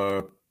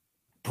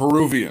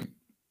Peruvian.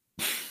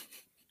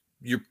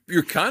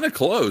 You're kind of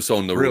close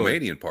on the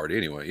Romanian part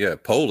anyway. Yeah,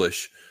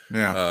 Polish.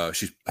 Yeah.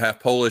 She's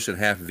half Polish and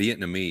half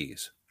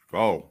Vietnamese.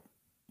 Oh.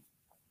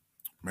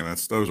 Man,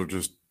 there's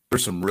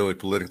some really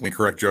politically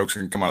correct jokes that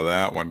can come out of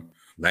that one.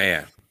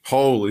 Man.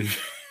 Holy.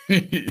 Her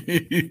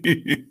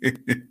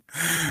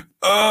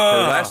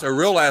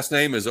real last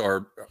name is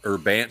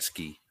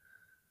Urbanski.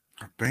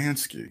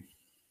 Urbanski.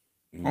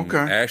 Okay.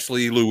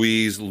 Ashley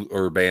Louise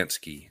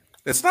Urbanski.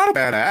 It's not a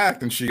bad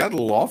act, and she got a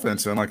little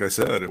offense in, like I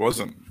said. It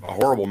wasn't a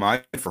horrible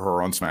night for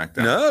her on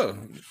SmackDown. No.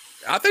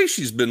 I think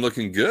she's been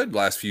looking good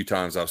last few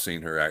times I've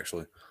seen her,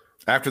 actually.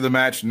 After the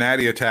match,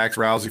 Natty attacks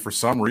Rousey for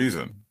some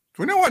reason.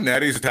 Do we know why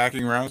Natty's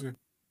attacking Rousey?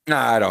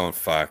 I don't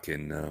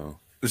fucking know.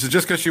 Is it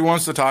just because she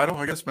wants the title?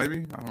 I guess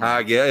maybe.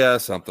 Yeah,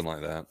 something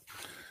like that.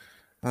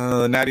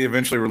 Natty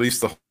eventually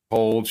released the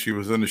hold. She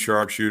was in the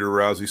sharpshooter.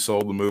 Rousey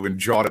sold the move and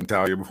jawed at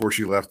Natalya before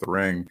she left the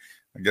ring.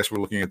 I guess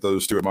we're looking at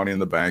those two at Money in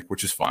the Bank,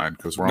 which is fine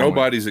because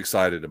nobody's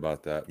excited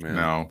about that, man.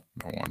 No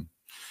one.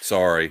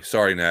 Sorry,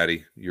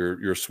 Natty.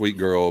 You're a sweet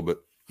girl,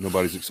 but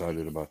nobody's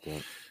excited about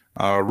that.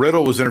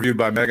 Riddle was interviewed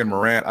by Megan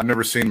Morant. I've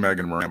never seen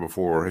Megan Morant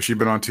before. Has she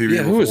been on TV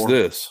before? Who is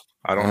this?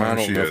 I don't know. I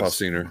don't know if I've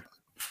seen her.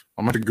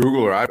 I'm going to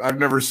Google her. I've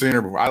never seen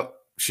her before.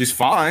 She's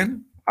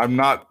fine. I'm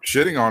not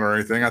shitting on her or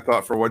anything. I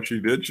thought for what she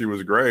did, she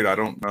was great. I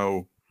don't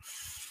know.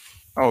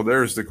 Oh,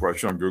 there's the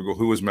question on Google.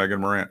 Who is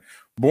Megan Morant?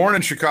 Born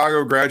in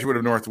Chicago, graduate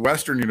of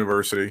Northwestern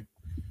University,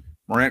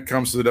 Morant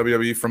comes to the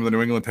WWE from the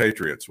New England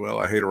Patriots. Well,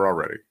 I hate her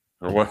already.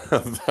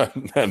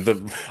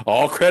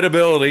 All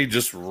credibility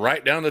just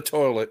right down the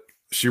toilet.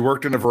 She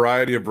worked in a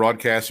variety of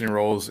broadcasting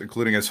roles,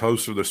 including as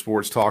host of the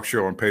sports talk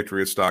show on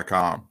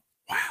Patriots.com.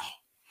 Wow.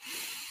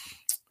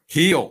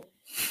 Heel.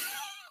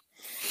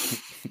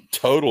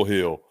 Total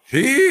heel.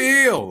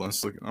 Heel.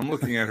 I'm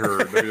looking at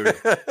her.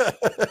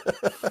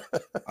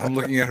 I'm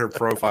looking at her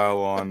profile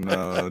on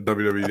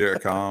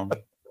WWE.com.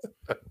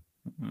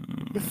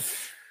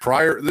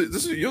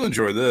 You'll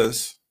enjoy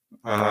this.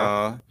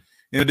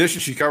 In addition,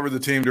 she covered the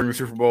team during the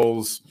Super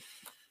Bowls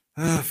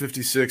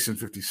 56 and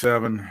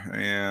 57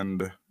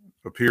 and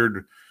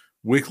appeared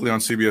weekly on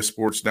CBS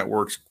Sports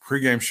Network's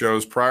pregame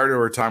shows. Prior to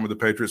her time with the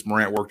Patriots,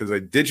 Morant worked as a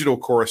digital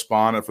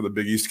correspondent for the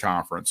Big East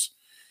Conference.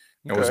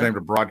 And was named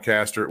a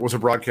broadcaster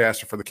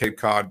for the Cape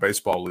Cod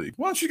Baseball League.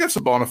 Well, she got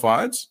some bona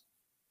fides.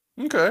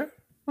 Okay.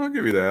 I'll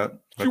give you that.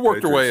 She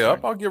worked her way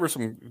up. I'll give her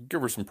some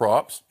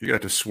props. You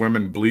got to swim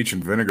in bleach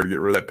and vinegar to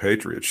get rid of that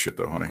Patriot shit,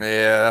 though, honey.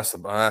 Yeah, that's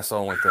the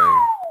only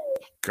thing.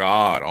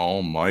 God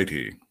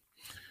almighty.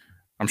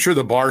 I'm sure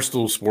the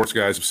Barstool sports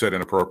guys have said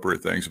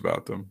inappropriate things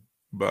about her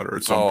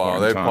at some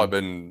point.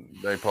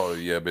 They've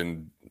probably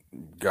been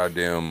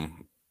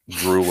goddamn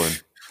drooling.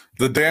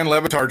 The Dan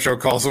Levitard show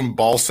calls them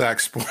ball sack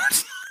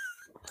sports.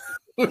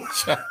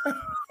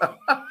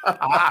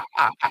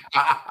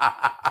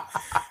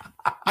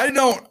 I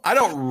don't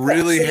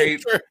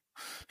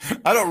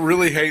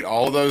really hate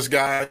all of those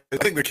guys. I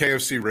think the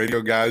KFC radio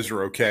guys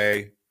are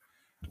okay.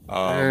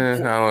 I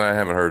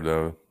haven't heard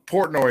those.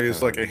 Portnoy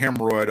is like a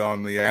hemorrhoid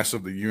on the ass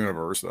of the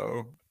universe,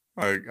 though.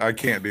 I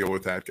can't deal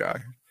with that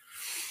guy.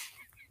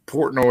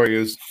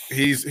 Portnoy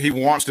he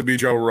wants to be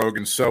Joe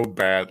Rogan so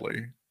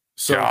badly.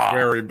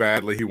 Very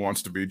badly he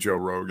wants to be Joe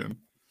Rogan.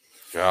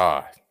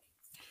 God.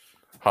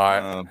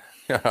 High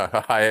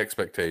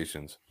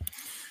expectations.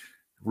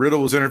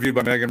 Riddle was interviewed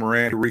by Megan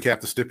Moran, who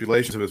recapped the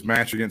stipulations of his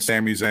match against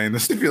Sami Zayn. The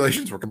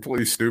stipulations were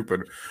completely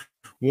stupid.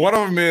 One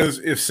of them is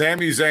if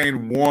Sami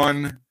Zayn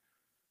won,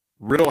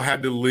 Riddle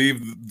had to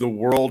leave the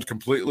world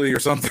completely or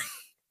something.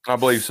 I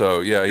believe so.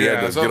 Yeah, he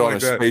had to get on a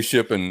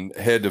spaceship and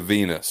head to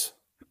Venus.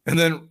 And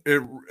then,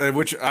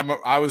 which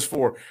I was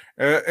for.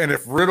 And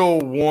if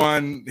Riddle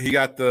won, he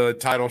got the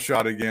title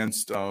shot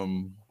against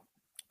Roman.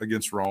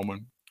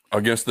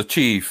 Against the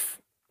chief,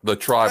 the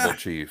tribal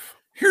chief.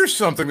 Here's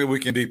something that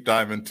we can deep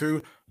dive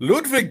into.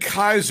 Ludwig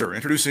Kaiser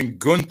introducing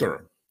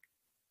Gunther.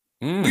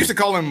 We used to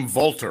call him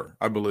Volter,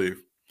 I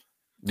believe.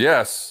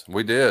 Yes,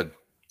 we did.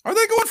 Are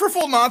they going for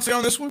full Nazi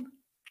on this one?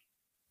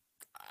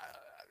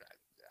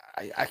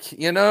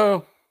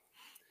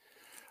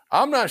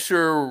 I'm not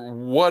sure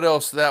what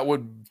else that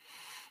would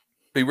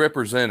be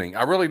representing.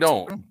 I really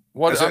don't.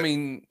 As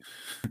a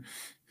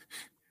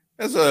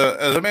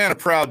man of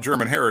proud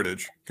German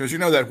heritage, because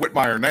that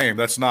Whitmire name,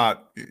 it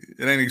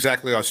ain't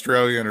exactly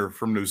Australian or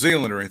from New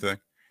Zealand or anything.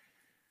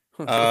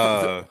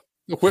 The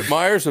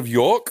Whitmires of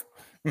York?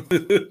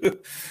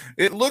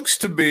 It looks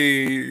to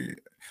be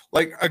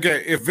like,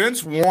 okay, if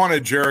Vince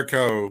wanted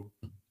Jericho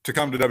to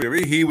come to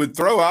WWE, he would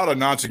throw out a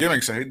Nazi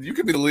gimmick, say, you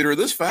could be the leader of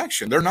this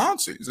faction. They're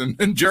Nazis.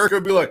 And Jericho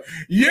would be like,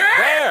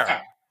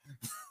 yeah!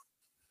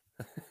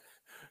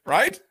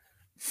 Right?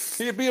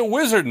 He'd be a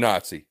wizard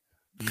Nazi.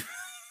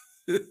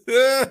 A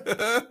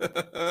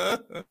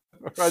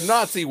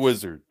Nazi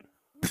wizard.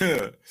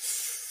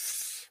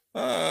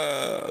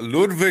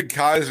 Ludwig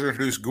Kaiser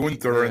introduced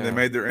Gunther, and they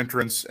made their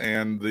entrance.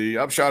 And the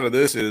upshot of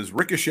this is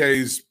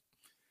Ricochet's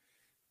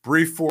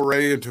brief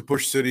foray into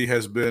Push City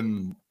has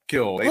been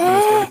killed. 8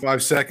 minutes,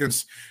 35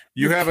 seconds.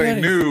 You have a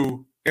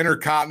new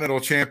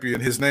Intercontinental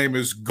Champion. His name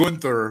is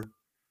Gunther.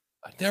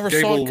 I never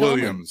Gable saw it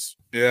Williams.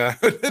 Yeah,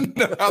 I didn't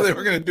know how they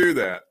were going to do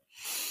that.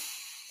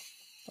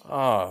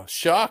 Oh,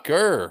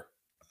 shocker.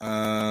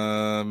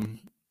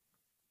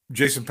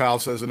 Jason Powell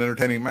says an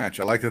entertaining match.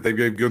 I like that they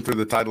gave Gunther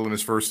the title in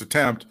his first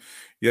attempt,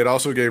 yet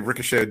also gave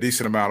Ricochet a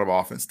decent amount of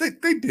offense. They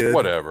did.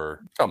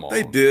 Whatever. Come on.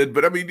 They did,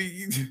 but I mean,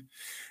 he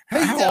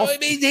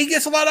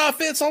gets a lot of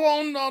offense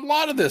on a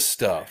lot of this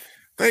stuff.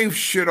 They've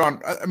shit on,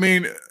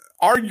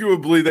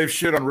 arguably they've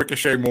shit on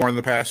Ricochet more in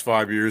the past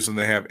 5 years than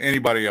they have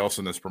anybody else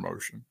in this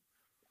promotion.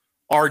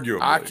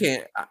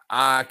 Arguably.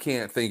 I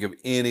can't think of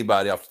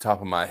anybody off the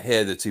top of my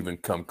head that's even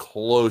come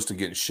close to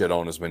getting shit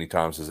on as many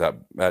times as that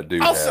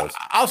dude has.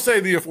 I'll say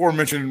the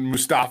aforementioned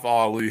Mustafa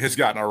Ali has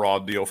gotten a raw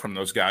deal from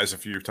those guys a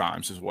few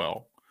times as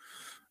well.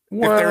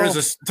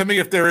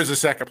 If there is a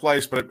second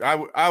place, but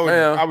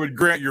I would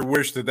grant your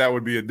wish that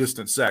would be a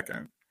distant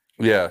second.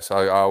 Yes,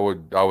 I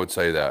would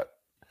say that.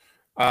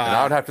 And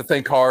I would have to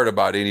think hard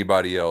about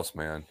anybody else,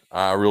 man.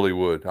 I really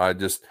would. I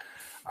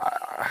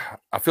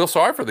feel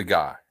sorry for the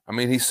guy. I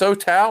mean, he's so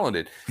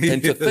talented.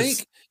 And to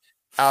think,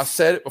 I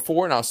said it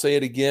before and I'll say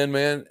it again,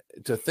 man,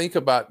 to think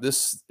about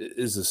this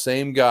is the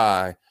same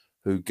guy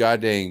who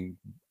goddamn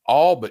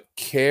all but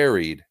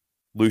carried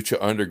Lucha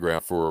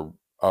Underground for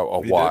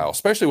a while,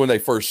 especially when they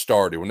first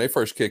started. When they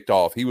first kicked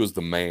off, he was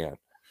the man.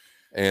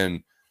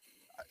 And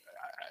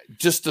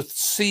just to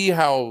see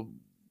how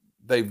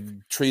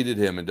they've treated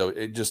him, and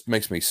it just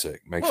makes me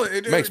sick.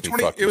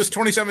 It was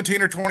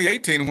 2017 or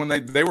 2018 when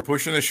they were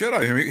pushing the shit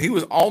out of him. He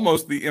was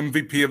almost the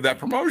MVP of that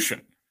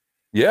promotion.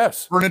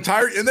 Yes, for an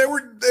entire, and they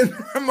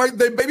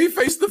baby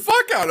faced the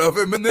fuck out of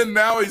him, and then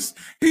now he's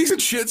in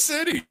Shit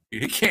City.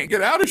 He can't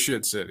get out of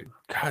Shit City.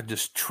 God,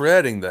 just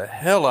treading the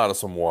hell out of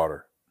some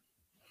water.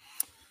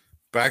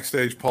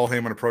 Backstage, Paul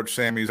Heyman approached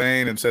Sami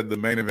Zayn and said the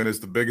main event is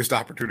the biggest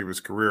opportunity of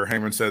his career.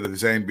 Heyman said that if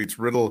Zayn beats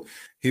Riddle,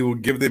 he will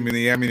give them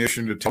the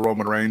ammunition to tell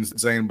Roman Reigns that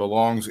Zayn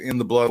belongs in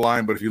the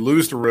bloodline. But if you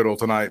lose to Riddle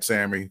tonight,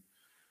 Sami,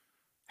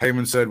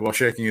 Heyman said while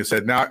shaking his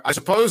head. Now, I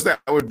suppose that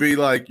would be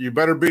like, you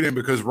better beat him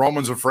because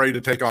Roman's afraid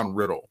to take on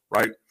Riddle,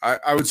 right?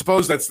 I would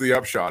suppose that's the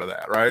upshot of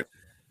that, right?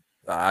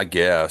 I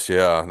guess,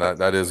 yeah.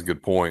 That is a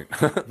good point.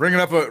 Ringing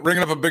up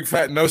a big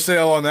fat no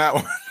sale on that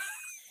one.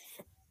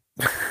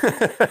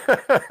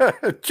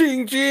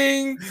 Ching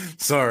ching.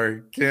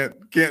 Sorry, can't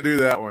do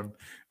that one.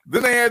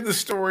 Then they had the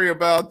story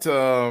about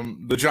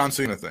the John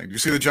Cena thing. Did you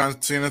see the John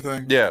Cena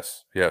thing?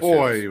 Yes.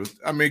 Boy, yes.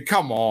 I mean,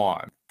 come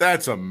on,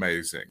 that's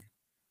amazing.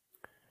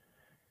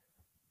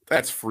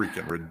 that's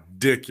freaking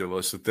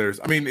ridiculous. That there's,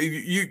 I mean,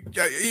 you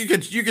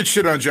can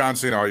shit on John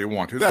Cena all you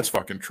want to. That's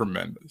fucking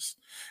tremendous.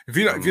 If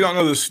you don't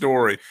know this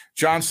story,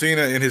 John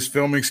Cena in his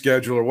filming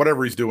schedule or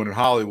whatever he's doing in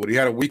Hollywood, he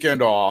had a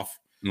weekend off,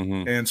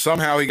 and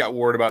somehow he got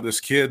word about this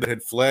kid that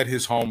had fled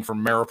his home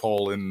from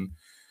Mariupol in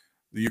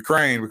the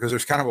Ukraine because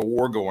there's kind of a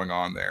war going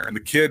on there, and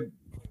the kid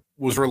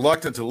was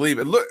reluctant to leave.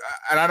 It looked,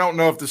 and I don't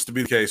know if this to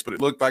be the case, but it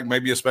looked like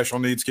maybe a special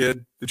needs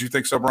kid. Did you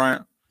think so,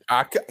 Bryant?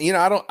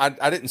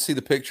 I didn't see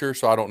the picture,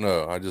 so I don't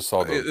know. I just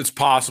saw the. It's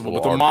possible,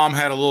 but the mom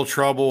had a little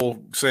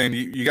trouble saying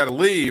you got to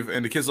leave,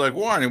 and the kid's like,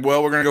 "Why?"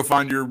 Well, we're going to go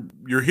find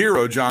your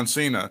hero, John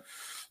Cena.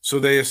 So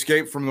they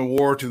escaped from the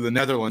war to the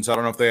Netherlands. I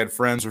don't know if they had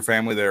friends or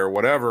family there or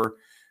whatever.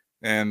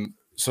 And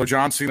so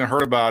John Cena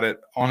heard about it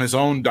on his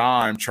own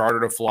dime,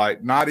 chartered a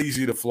flight. Not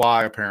easy to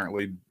fly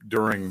apparently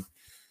during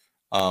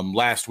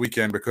last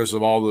weekend because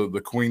of all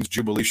the Queen's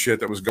Jubilee shit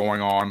that was going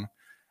on.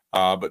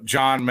 But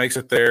John makes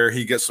it there.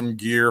 He gets some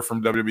gear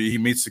from WWE. He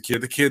meets the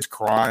kid. The kid's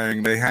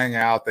crying. They hang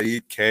out. They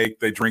eat cake.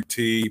 They drink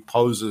tea.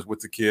 Poses with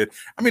the kid.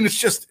 I mean, it's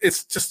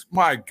just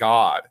my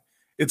God.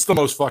 It's the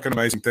most fucking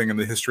amazing thing in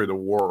the history of the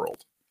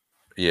world.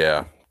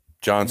 Yeah,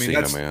 John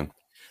Cena, man.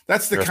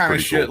 That's the kind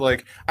of shit. Cool.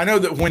 Like, I know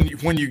that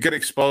when you get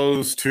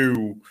exposed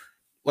to,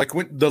 like,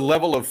 when the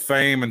level of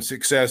fame and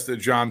success that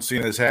John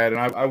Cena has had,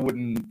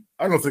 and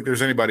I don't think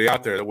there's anybody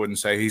out there that wouldn't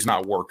say he's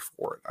not worked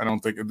for it. I don't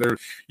think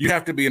you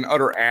have to be an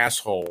utter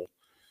asshole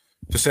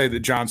to say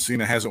that John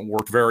Cena hasn't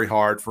worked very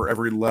hard for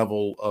every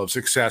level of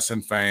success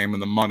and fame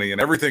and the money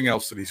and everything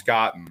else that he's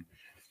gotten.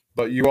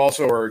 But you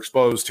also are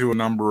exposed to a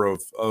number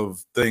of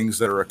things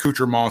that are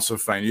accoutrements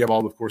of fame. You have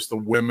all, of course, the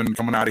women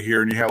coming out of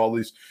here, and you have all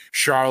these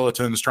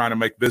charlatans trying to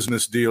make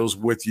business deals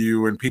with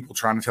you and people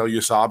trying to tell you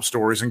sob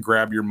stories and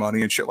grab your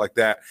money and shit like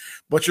that.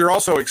 But you're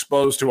also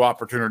exposed to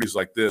opportunities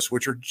like this,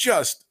 which are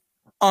just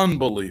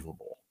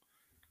unbelievable.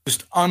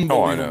 Just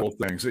unbelievable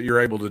things that you're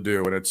able to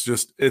do. And it's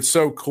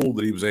so cool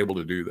that he was able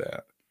to do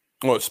that.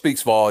 Well, it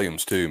speaks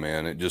volumes too,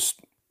 man. It just,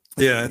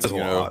 it's a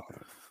lot.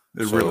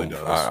 It really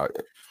does.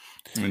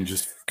 I mean,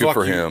 just good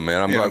for him,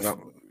 man.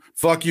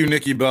 Fuck you,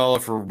 Nikki Bella,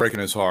 for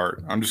breaking his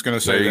heart. I'm just going to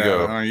say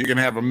that. You can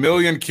have 1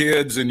 million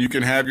kids and you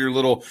can have you're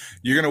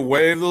going to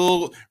wave the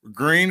little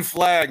green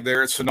flag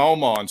there at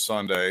Sonoma on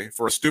Sunday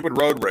for a stupid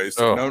road race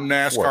that no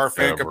NASCAR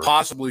fan could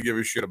possibly give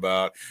a shit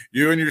about.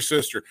 You and your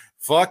sister.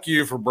 Fuck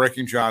you for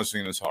breaking John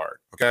Cena's heart.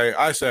 Okay?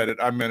 I said it.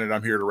 I meant it.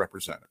 I'm here to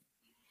represent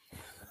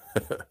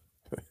it.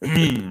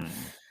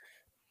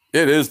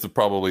 It is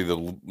probably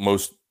the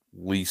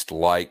least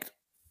liked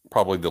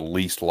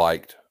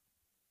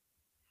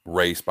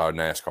race by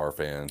NASCAR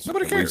fans.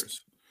 Nobody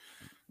cares.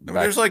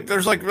 There's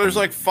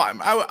like five.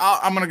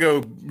 I'm going to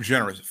go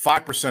generous.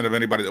 5% of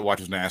anybody that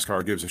watches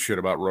NASCAR gives a shit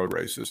about road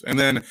races, and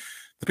then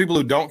the people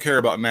who don't care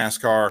about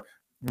NASCAR,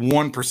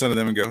 1% of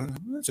them go,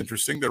 "That's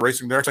interesting. They're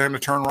racing. They're actually having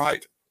to turn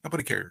right."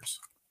 Nobody cares.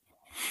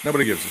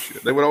 Nobody gives a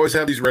shit. They would always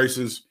have these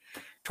races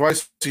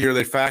twice a year.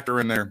 They factor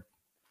in there.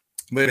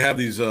 They'd have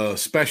these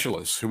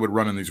specialists who would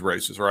run in these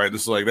races, right?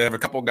 This is like they have a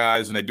couple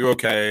guys and they do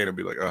okay, and it'd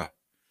be like,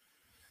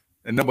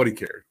 and nobody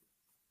cared.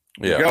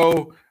 Yeah. You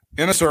go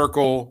in a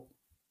circle,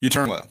 you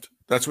turn left.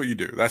 That's what you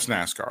do. That's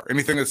NASCAR.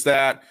 Anything that's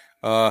that,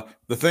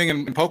 the thing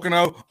in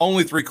Pocono,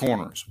 only 3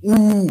 corners.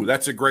 Ooh,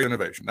 that's a great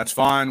innovation. That's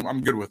fine.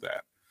 I'm good with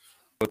that.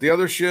 But the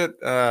other shit,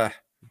 who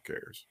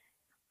cares?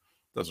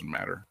 Doesn't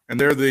matter. And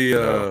they're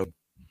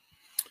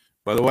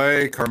by the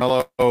way,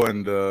 Carmelo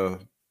and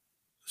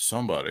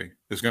somebody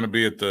is going to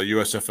be at the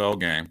USFL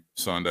game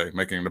Sunday,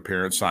 making an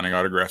appearance, signing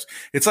autographs.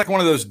 It's like one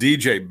of those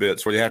DJ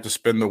bits where you have to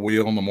spin the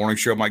wheel and the morning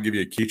show might give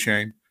you a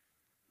keychain.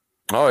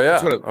 Oh, yeah.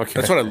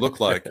 That's what it looked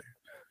like.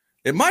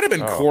 It might have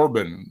been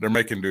Corbin. There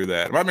making do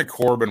that. It might have been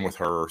Corbin with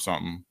her or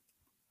something.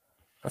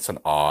 That's an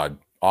odd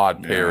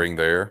pairing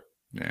there.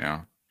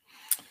 Yeah.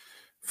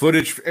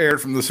 Footage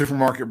aired from the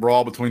supermarket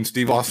brawl between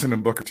Steve Austin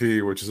and Booker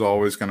T, which is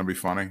always going to be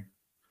funny.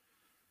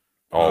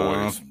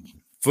 Always.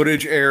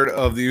 Footage aired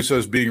of the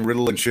Usos beating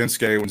Riddle and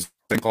Shinsuke when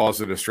they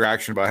caused a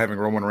distraction by having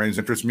Roman Reigns'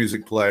 entrance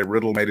music play.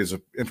 Riddle made his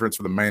entrance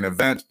for the main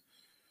event.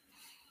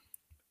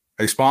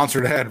 A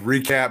sponsored ad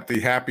recapped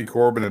the Happy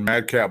Corbin and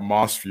Madcap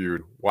Moss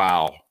feud.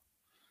 Wow.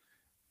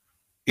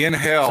 In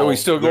hell. So he's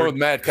still going with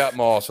Madcap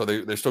Moss. So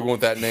they're still going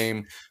with that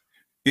name.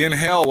 In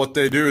hell, what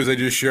they do is they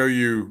just show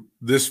you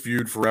this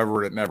feud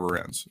forever and it never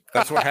ends.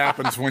 That's what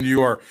happens when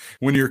you're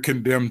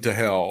condemned to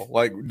hell.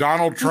 Like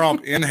Donald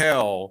Trump in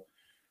hell,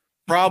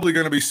 probably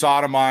going to be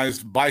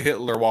sodomized by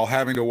Hitler while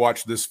having to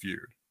watch this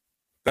feud.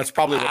 That's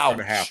probably what's going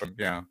to happen.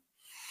 Yeah.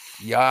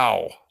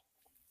 Yow.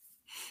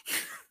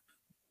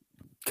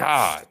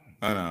 God.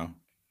 I know.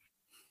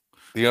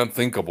 The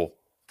unthinkable.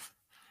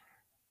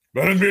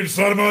 Better than being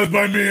sodomized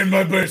by me in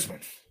my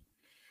basement.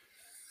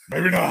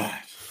 Maybe not.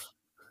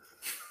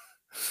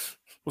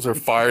 Was there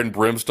fire and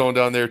brimstone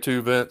down there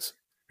too, Vince?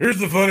 Here's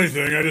the funny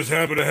thing. I just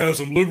happen to have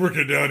some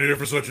lubricant down here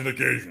for such an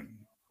occasion.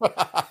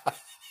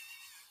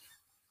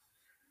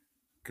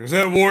 Because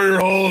that warrior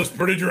hole is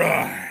pretty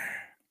dry.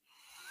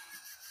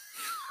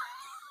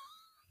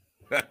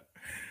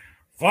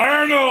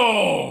 Fire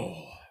no!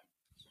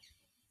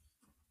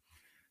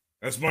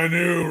 That's my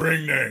new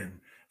ring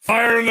name.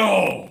 Fire in the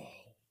hole.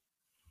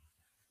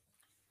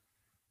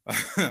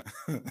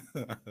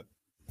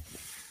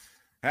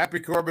 Happy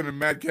Corbin and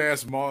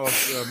Madcap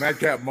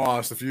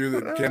Moss, the few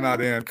that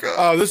cannot end.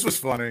 Oh, this was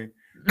funny.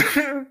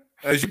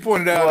 As you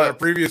pointed out in our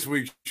previous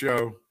week's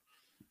show,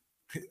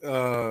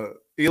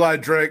 Eli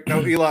Drake,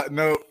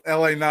 no,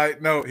 LA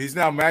Knight, no, he's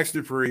now Max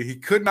Dupree. He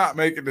could not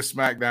make it to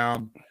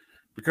SmackDown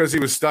because he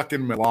was stuck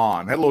in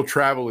Milan. Had a little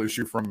travel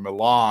issue from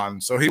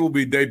Milan. So he will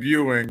be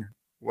debuting,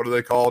 what are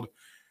they called?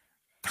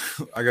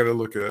 I got to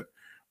look at it.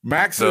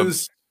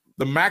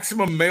 The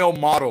Maximum Male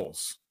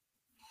Models.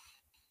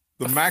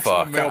 The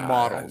Maximum Male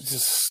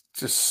Models.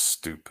 Just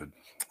stupid.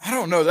 I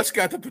don't know. That's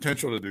got the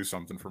potential to do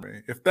something for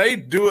me. If they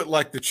do it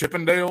like the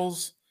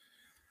Chippendales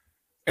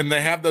and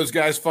they have those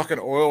guys fucking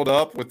oiled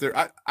up with their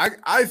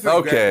I think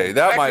okay,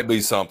 that might be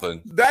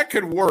something. That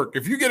could work.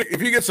 If you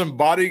get some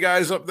body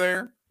guys up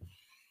there.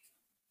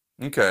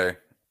 Okay.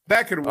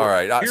 That could work. All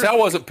right. I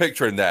wasn't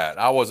picturing that.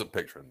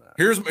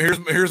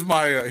 Here's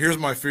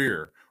my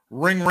fear.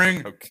 Ring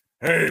ring. Okay.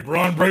 Hey,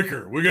 Braun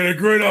Breaker, we got a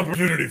great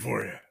opportunity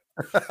for you.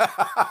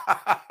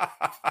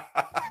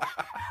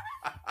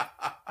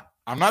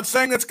 I'm not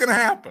saying that's going to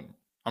happen.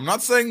 I'm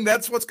not saying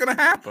that's what's going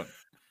to happen.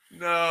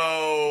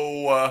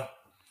 No.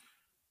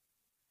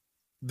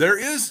 There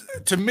is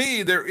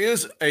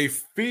a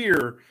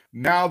fear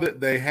now that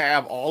they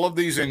have all of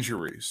these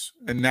injuries,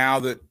 and now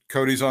that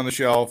Cody's on the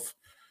shelf,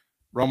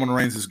 Roman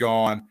Reigns is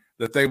gone,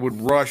 that they would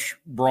rush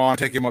Braun,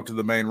 take him up to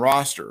the main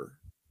roster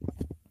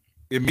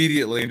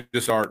immediately and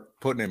just start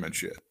putting him in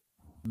shit.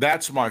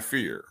 That's my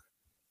fear.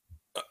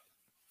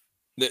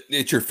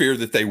 It's your fear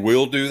that they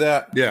will do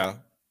that? Yeah.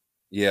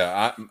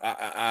 Yeah,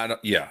 I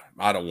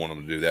don't want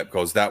them to do that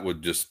because that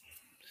would just,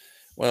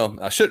 well,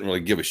 I shouldn't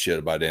really give a shit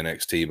about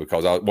NXT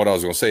because what I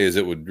was going to say is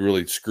it would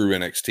really screw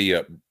NXT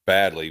up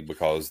badly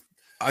because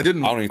I don't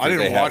even think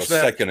they have a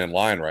second in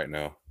line right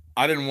now.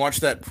 I didn't watch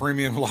that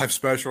premium live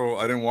special.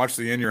 I didn't watch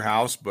the In Your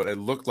House, but it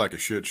looked like a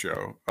shit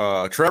show.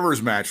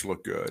 Trevor's match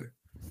looked good.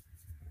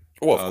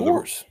 Well, of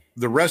course.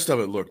 The rest of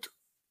it looked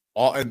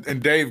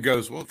and Dave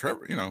goes, well,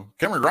 Trevor,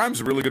 Cameron Grimes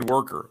is a really good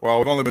worker. Well,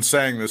 we've only been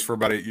saying this for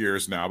about 8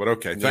 years now, but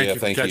okay. Thank you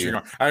for catching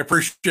on. I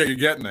appreciate you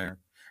getting there.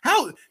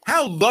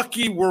 How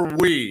lucky were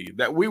we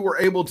that we were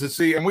able to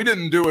see, and we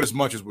didn't do it as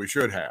much as we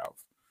should have.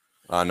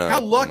 I know. How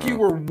lucky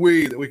were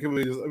we that we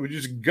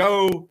just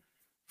go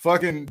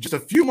fucking just a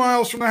few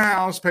miles from the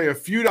house, pay a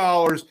few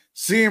dollars,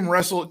 see him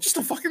wrestle, just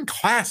a fucking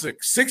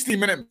classic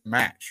 60-minute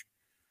match.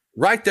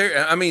 Right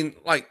there. I mean,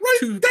 like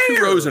two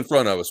rows in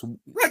front of us. You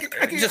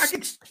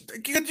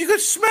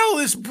could smell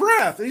his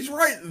breath. He's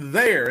right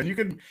there. And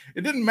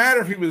it didn't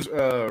matter if he was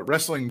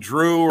wrestling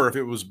Drew or if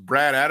it was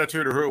Brad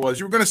Attitude or who it was.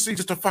 You were going to see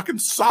just a fucking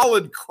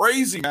solid,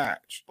 crazy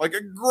match. Like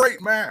a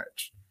great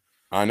match.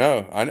 I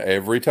know.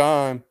 Every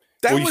time.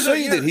 He's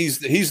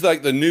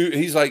like the new,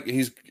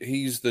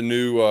 he's the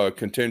new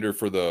contender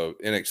for the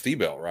NXT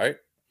belt, right?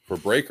 For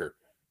Breaker.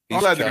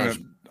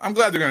 I'm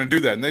glad they're going to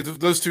do that, and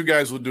those two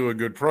guys will do a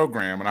good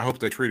program, and I hope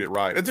they treat it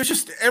right. There's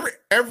just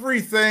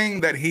everything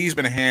that he's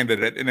been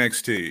handed at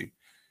NXT,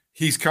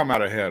 he's come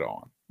out ahead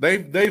on.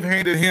 They've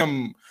handed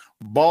him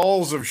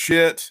balls of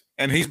shit,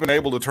 and he's been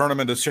able to turn them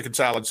into chicken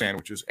salad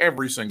sandwiches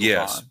every single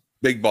time.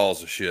 Big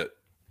balls of shit.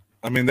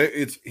 I mean,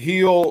 it's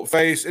heel,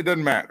 face. It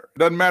doesn't matter. It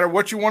doesn't matter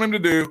what you want him to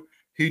do.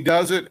 He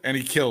does it, and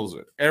he kills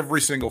it every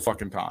single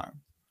fucking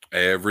time.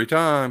 Every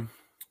time.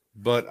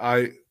 But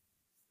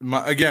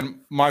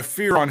my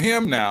fear on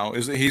him now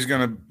is that he's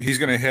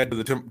gonna head to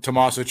the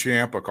Tommaso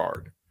Ciampa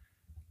card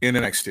in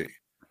NXT.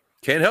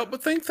 Can't help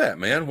but think that,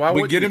 man. Why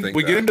would get him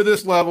to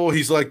this level?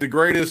 He's like the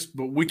greatest,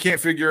 but we can't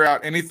figure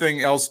out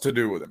anything else to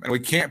do with him, and we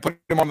can't put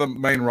him on the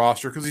main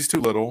roster because he's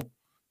too little.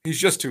 He's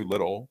just too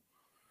little.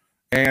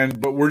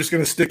 But we're just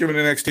gonna stick him in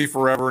NXT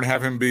forever and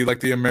have him be like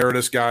the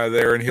emeritus guy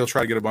there, and he'll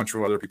try to get a bunch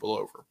of other people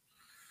over.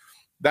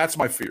 That's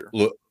my fear.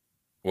 Look,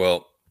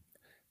 well,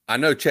 I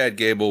know Chad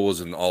Gable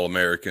was an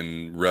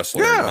All-American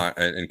wrestler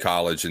in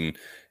college,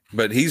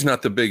 but he's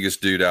not the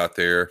biggest dude out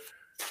there,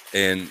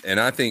 and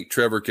I think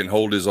Trevor can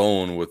hold his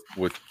own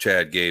with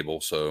Chad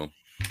Gable. So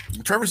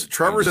Trevor's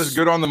as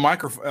good on the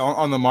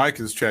mic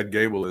as Chad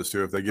Gable is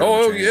too. If they give him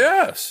a chance.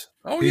 Yes,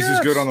 he's as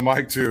good on the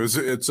mic too.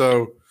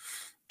 So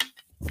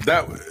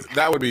that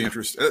would be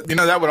interesting.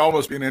 That would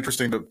almost be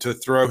interesting to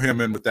throw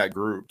him in with that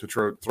group,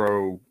 to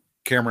throw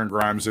Cameron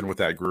Grimes in with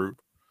that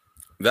group.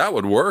 That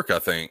would work, I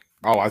think.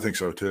 Oh, I think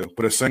so too.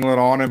 Put a singlet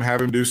on him,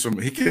 have him do some.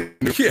 He can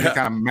do any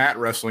kind of mat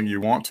wrestling you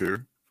want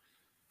to.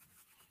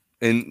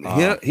 And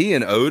he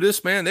and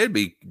Otis, man, they'd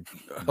be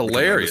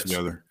hilarious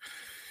together.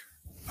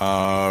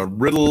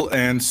 Riddle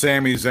and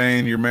Sami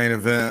Zayn, your main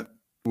event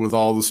with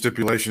all the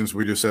stipulations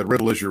we just said.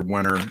 Riddle is your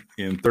winner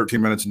in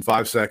 13 minutes and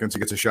 5 seconds. He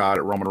gets a shot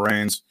at Roman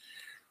Reigns.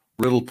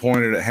 Riddle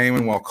pointed at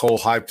Heyman while Cole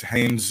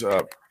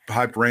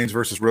hyped Reigns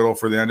versus Riddle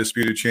for the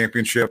Undisputed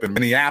Championship in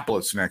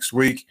Minneapolis next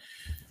week.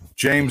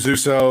 James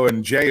Uso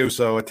and Jey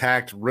Uso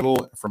attacked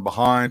Riddle from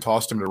behind,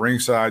 tossed him to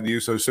ringside. The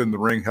Usos stood in the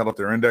ring, held up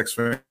their index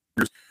fingers.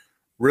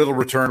 Riddle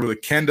returned with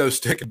a kendo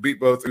stick and beat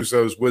both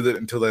Usos with it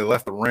until they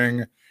left the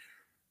ring.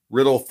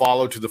 Riddle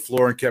followed to the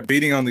floor and kept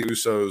beating on the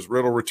Usos.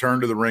 Riddle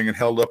returned to the ring and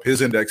held up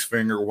his index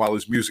finger while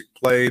his music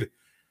played.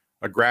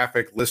 A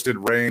graphic listed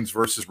Reigns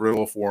versus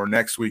Riddle for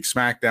next week's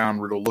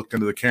SmackDown. Riddle looked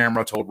into the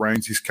camera, told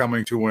Reigns he's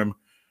coming to him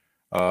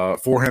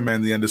for him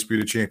and the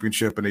Undisputed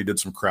Championship, and he did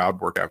some crowd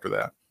work after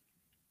that.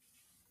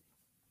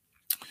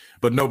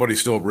 But nobody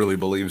still really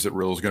believes that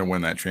Riddle's going to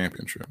win that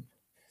championship.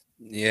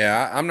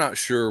 Yeah, I'm not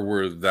sure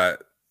where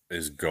that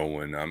is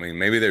going. I mean,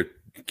 maybe they're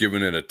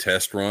giving it a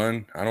test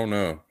run. I don't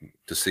know,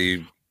 to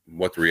see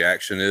what the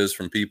reaction is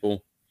from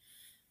people.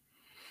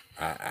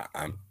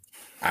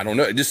 I don't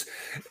know. It just,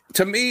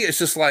 to me, it's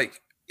just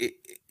like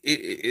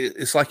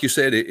it's like you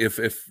said.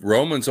 If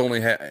Roman's only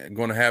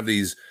going to have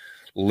these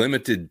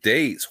limited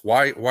dates,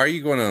 why are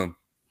you going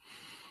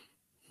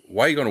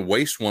to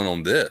waste one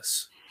on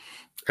this?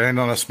 And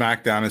on a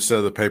SmackDown instead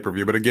of the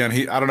pay-per-view. But again,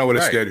 I don't know what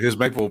his schedule. His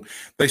Maple.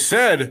 They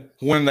said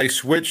when they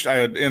switched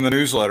in the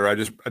newsletter. I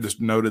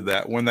just noted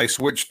that when they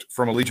switched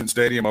from Allegiant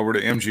Stadium over to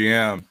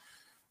MGM,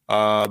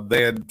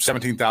 they had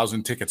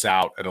 17,000 tickets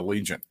out at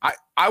Allegiant.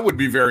 I would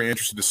be very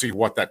interested to see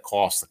what that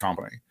costs the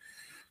company,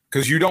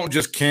 because you don't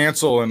just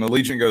cancel and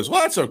Allegiant goes,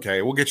 well, that's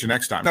okay, we'll get you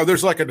next time. No,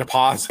 there's like a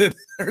deposit.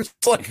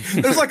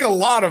 there's like a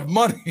lot of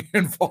money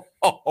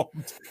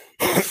involved.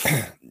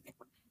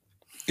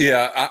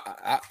 Yeah,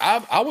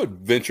 I would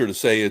venture to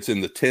say it's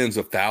in the tens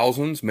of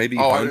thousands, maybe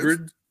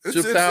hundreds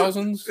of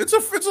thousands. It's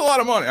a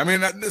lot of money. I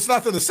mean, it's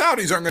not that the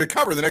Saudis aren't going to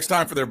cover the next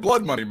time for their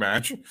blood money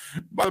match.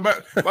 By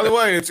the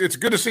way, it's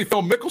good to see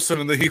Phil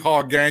Mickelson and the Hee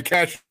Haw gang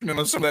cashing in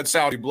on some of that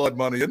Saudi blood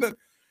money, isn't it?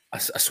 I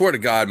swear to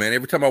God, man,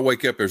 every time I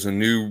wake up, there's a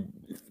new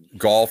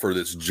golfer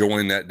that's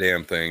joined that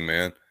damn thing,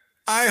 man.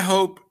 I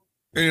hope.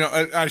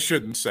 I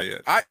shouldn't say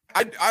it. I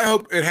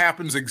hope it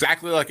happens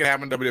exactly like it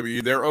happened in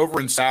WWE. They're over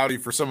in Saudi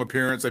for some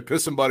appearance. They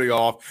piss somebody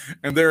off,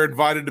 and they're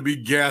invited to be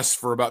guests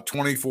for about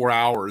 24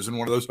 hours in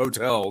one of those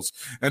hotels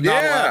and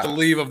not allowed to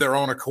leave of their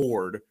own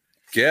accord.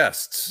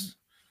 Guests,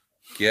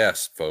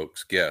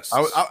 folks, guests.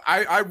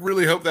 I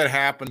really hope that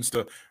happens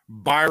to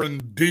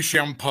Byron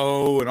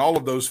DeChambeau and all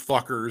of those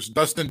fuckers,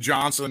 Dustin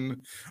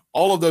Johnson,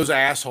 all of those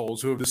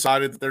assholes who have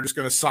decided that they're just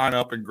going to sign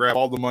up and grab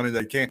all the money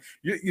they can.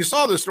 You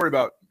saw this story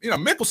about,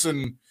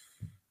 Mickelson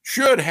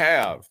should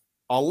have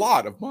a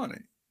lot of money,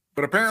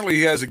 but apparently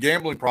he has a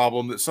gambling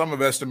problem that some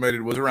have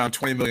estimated was around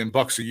 $20 million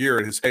a year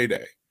at his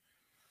heyday.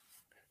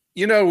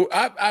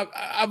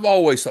 I've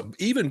always thought,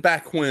 even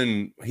back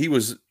when he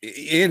was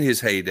in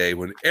his heyday,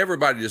 when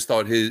everybody just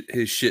thought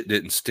his shit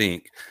didn't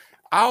stink,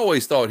 I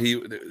always thought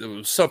there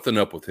was something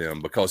up with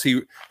him, because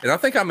and I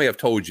think I may have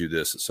told you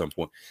this at some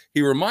point.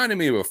 He reminded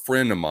me of a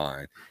friend of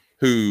mine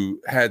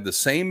who had the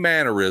same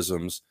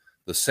mannerisms,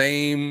 the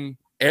same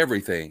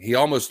everything. He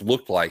almost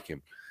looked like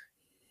him.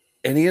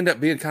 And he ended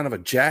up being kind of a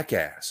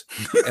jackass.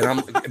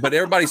 But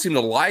everybody seemed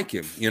to like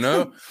him,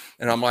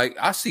 And I'm like,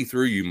 I see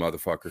through you,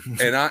 motherfucker.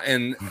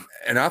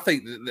 And I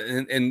think,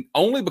 and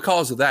only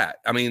because of that.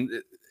 I mean,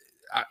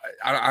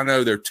 I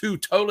know they're two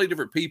totally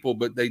different people,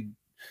 but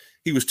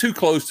he was too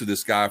close to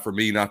this guy for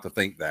me not to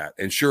think that.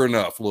 And sure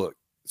enough, look,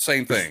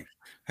 same thing.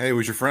 Hey,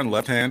 was your friend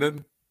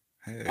left-handed?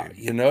 Hey,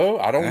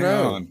 I don't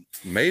know.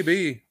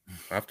 Maybe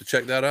I have to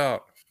check that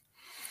out.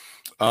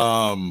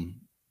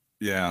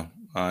 Yeah.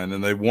 And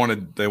then they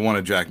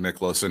wanted Jack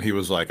Nicklaus, and he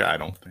was like, I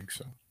don't think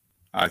so.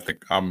 I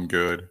think I'm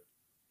good.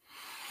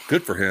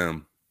 Good for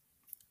him.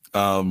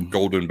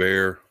 Golden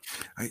Bear.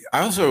 I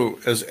also,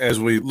 as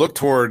we look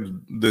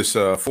toward this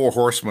Four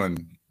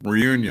Horsemen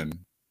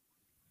reunion,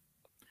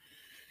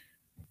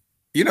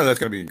 that's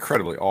going to be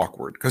incredibly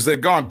awkward, because they've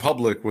gone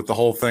public with the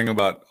whole thing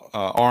about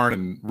Arn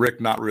and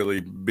Rick not really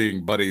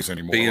being buddies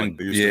anymore.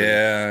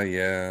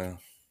 Yeah.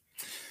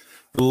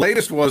 The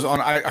latest was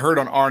I heard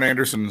on Arn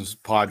Anderson's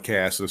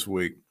podcast this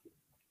week.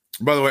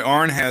 By the way,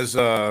 Arn has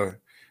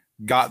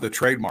got the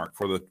trademark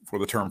for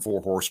the term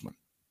Four Horsemen.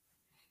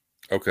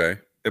 Okay.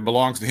 It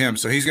belongs to him.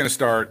 So he's going to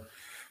start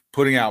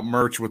putting out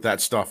merch with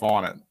that stuff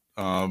on it.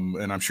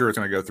 And I'm sure it's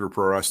going to go through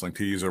Pro Wrestling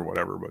Tees or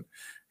whatever, but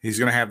he's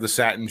going to have the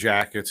satin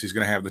jackets. He's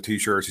going to have the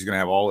T-shirts. He's going to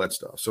have all that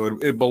stuff. So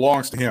it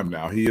belongs to him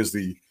now. He is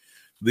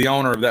the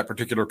owner of that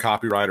particular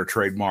copyright or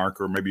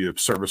trademark, or maybe a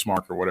service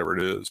mark or whatever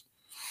it is.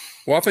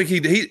 Well, I think he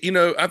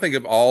I think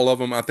of all of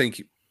them, I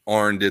think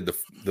Arn did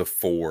the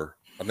four.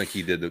 I think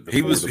he did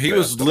he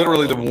was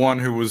literally the one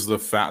who was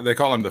they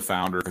call him the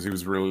founder, because he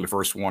was really the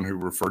first one who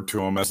referred to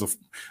him as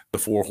the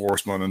Four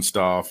Horsemen and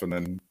stuff. And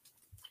then,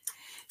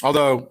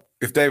 although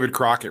if David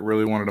Crockett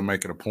really wanted to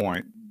make it a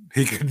point,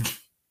 he could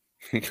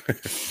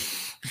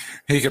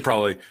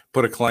probably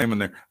put a claim in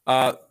there.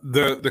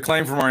 The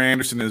claim from Arn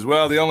Anderson is,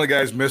 well, the only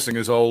guy's missing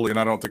is Ole, and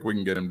I don't think we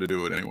can get him to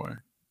do it anyway.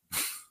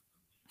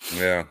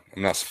 Yeah,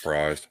 I'm not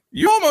surprised.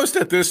 You almost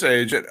at this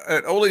age,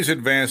 at Ole's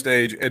advanced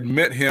age,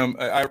 admit him.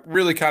 I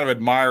really kind of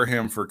admire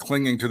him for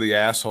clinging to the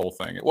asshole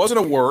thing. It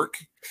wasn't a work.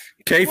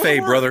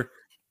 Kayfabe, brother.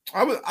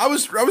 I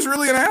was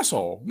really an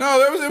asshole. No,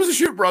 it was a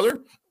shoot, brother.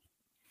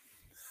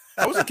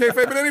 I wasn't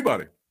kayfabing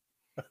anybody.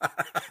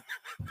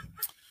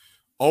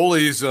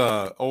 Ole's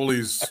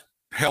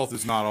health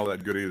is not all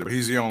that good either, but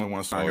he's the only one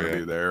that's not going to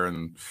be there.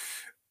 And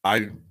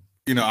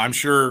I'm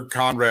sure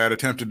Conrad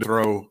attempted to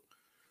throw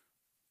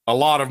a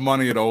lot of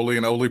money at Ole,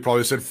 and Ole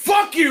probably said,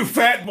 "Fuck you,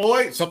 fat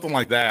boy," something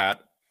like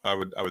that. I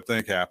would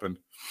think happened.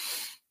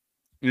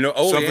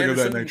 Ole Something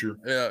Anderson, of that nature.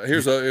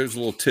 Here's a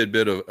little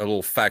tidbit of a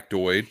little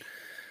factoid,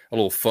 a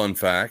little fun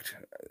fact.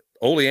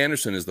 Ole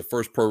Anderson is the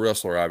first pro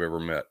wrestler I've ever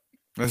met.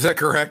 Is that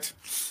correct?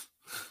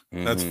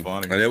 Mm-hmm. That's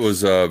funny. And it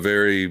was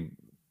very,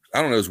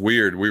 I don't know, it was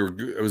weird.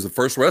 It was the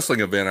first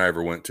wrestling event I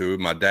ever went to.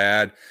 My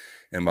dad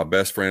and my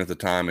best friend at the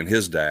time and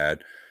his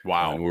dad.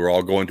 Wow. And we were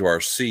all going to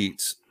our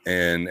seats.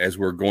 And as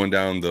we're going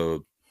down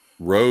the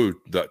road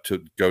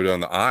to go down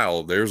the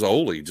aisle, there's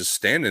Ole just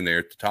standing there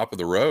at the top of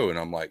the row. And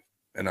I'm like,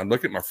 and I'm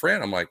looking at my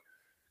friend, I'm like,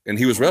 and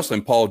he was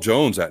wrestling Paul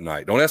Jones that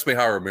night. Don't ask me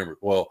how I remember.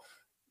 Well,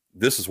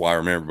 this is why I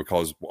remember,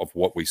 because of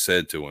what we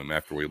said to him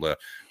after we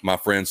left. My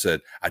friend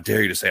said, "I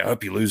dare you to say, I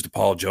hope you lose to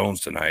Paul Jones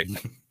tonight."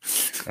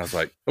 I was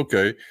like,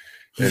 okay.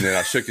 And then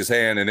I shook his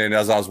hand. And then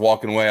as I was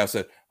walking away, I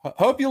said, "I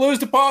hope you lose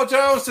to Paul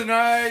Jones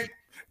tonight."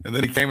 And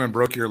then he came and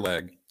broke your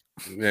leg.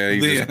 Yeah, I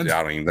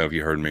don't even know if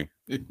you heard me.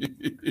 He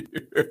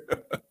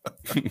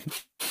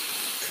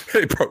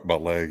broke my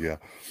leg, yeah.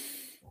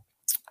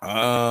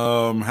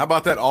 How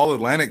about that All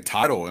Atlantic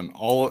title and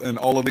All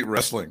Elite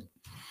Wrestling?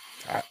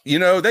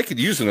 They could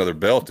use another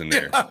belt in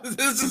there. Yeah,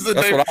 that's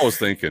what I was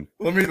thinking.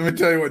 Let me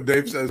tell you what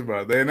Dave says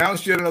about it. They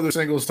announced yet another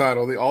singles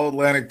title, the All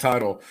Atlantic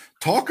title.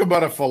 Talk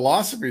about a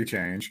philosophy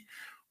change.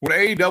 When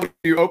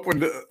AEW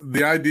opened,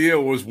 the idea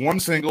was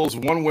one singles,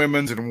 one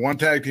women's, and one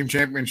tag team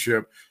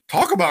championship.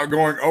 Talk about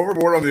going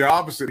overboard on the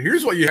opposite.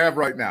 Here's what you have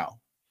right now.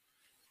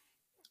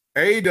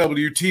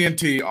 AEW,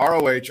 TNT,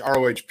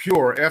 ROH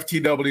Pure,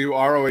 FTW,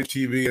 ROH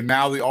TV, and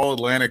now the All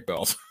Atlantic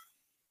belt.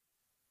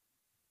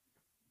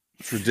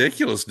 It's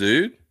ridiculous,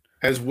 dude.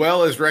 As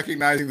well as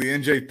recognizing the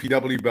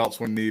NJPW belts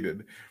when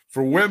needed.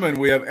 For women,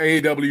 we have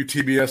AEW,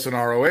 TBS, and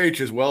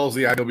ROH, as well as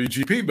the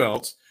IWGP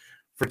belts.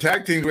 For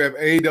tag teams, we have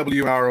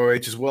AEW and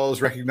ROH, as well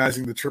as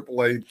recognizing the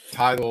AAA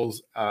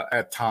titles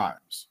at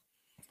times.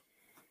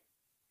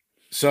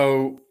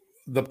 So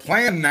the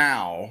plan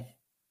now,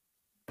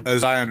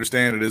 as I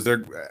understand it, is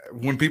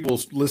when people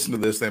listen to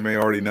this, they may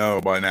already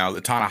know by now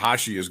that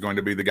Tanahashi is going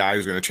to be the guy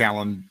who's going to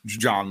challenge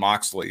Jon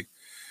Moxley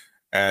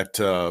at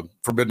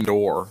Forbidden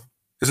Door.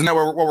 Isn't that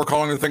what we're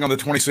calling the thing on the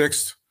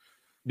 26th?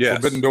 Yes.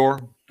 Forbidden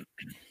Door?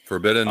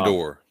 Forbidden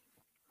Door.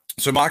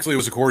 So Moxley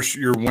was, of course,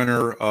 your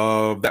winner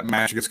of that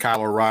match against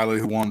Kyle O'Reilly,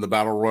 who won the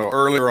Battle Royal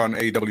earlier on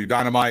AEW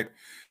Dynamite.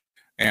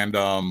 And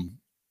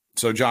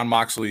so Jon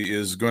Moxley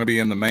is going to be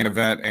in the main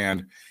event.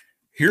 And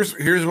here's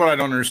what I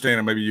don't understand,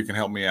 and maybe you can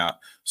help me out.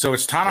 So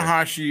it's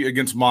Tanahashi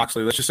against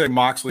Moxley. Let's just say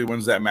Moxley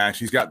wins that match.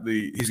 He's got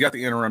the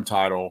interim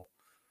title.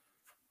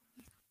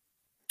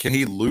 Can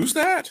he lose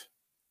that?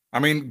 I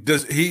mean,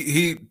 does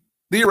he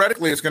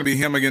theoretically it's going to be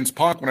him against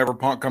Punk whenever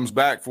Punk comes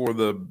back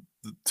to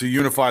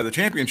unify the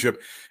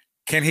championship.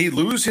 Can he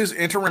lose his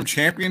interim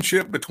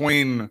championship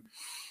between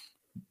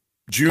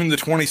June the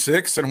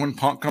 26th and when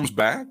Punk comes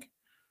back?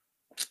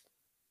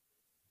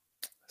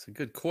 That's a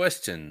good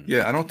question.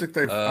 Yeah, I don't think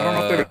I don't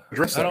know if they've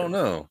addressed that. I don't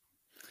know.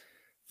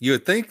 You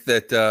would think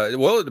that,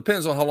 it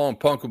depends on how long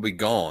Punk will be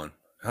gone.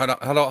 How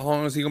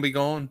long is he going to be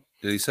gone?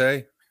 Did he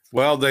say?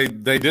 Well, they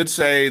did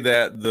say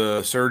that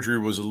the surgery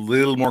was a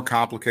little more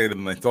complicated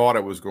than they thought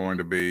it was going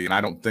to be, and I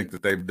don't think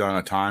that they've done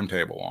a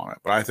timetable on it.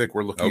 But I think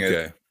we're looking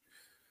at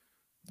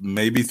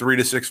maybe 3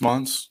 to 6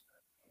 months.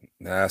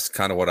 That's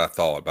kind of what I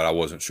thought, but I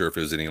wasn't sure if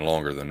it was any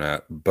longer than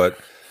that. But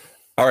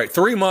all right,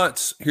 3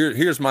 months.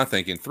 Here's my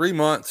thinking. 3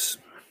 months,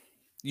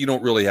 you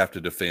don't really have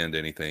to defend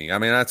anything. I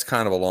mean, that's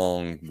kind of a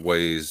long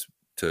ways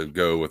to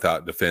go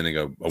without defending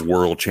a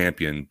world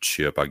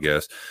championship, I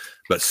guess.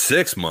 But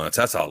 6 months,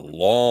 that's a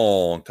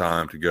long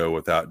time to go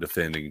without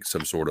defending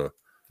some sort of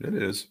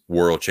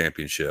world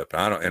championship.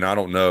 I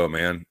don't know,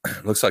 man.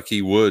 Looks like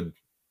he would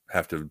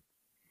have to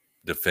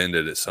defend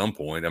it at some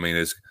point. I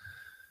mean,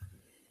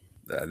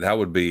 that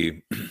would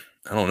be,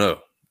 I don't know.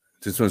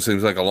 This one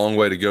seems like a long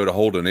way to go to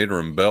hold an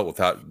interim belt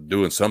without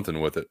doing something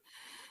with it.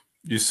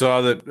 You saw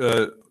that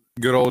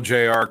good old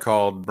JR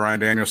called Bryan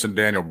Danielson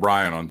Daniel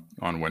Bryan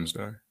on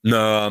Wednesday.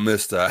 No, I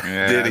missed that.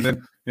 Yeah, Did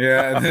he?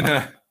 And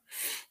then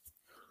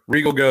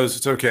Regal goes,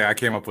 "It's okay. I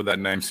came up with that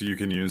name so you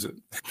can use it."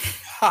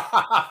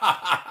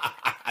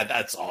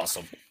 That's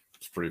awesome.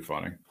 It's pretty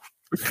funny.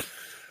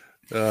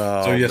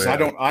 So yes,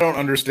 man. I don't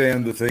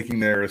understand the thinking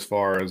there as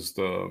far as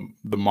the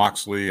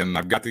Moxley, and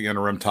I've got the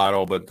interim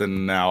title, but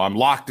then now I'm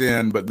locked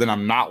in, but then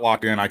I'm not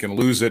locked in. I can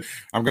lose it.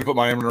 I'm going to put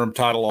my interim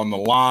title on the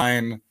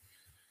line.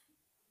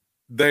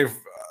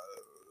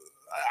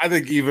 I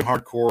think even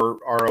hardcore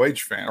ROH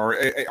fan or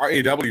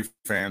AEW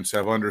fans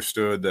have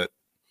understood that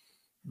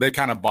they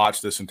kind of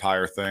botched this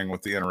entire thing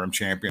with the interim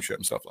championship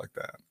and stuff like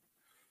that.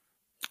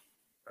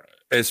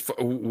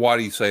 Why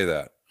do you say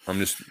that?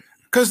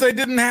 Because they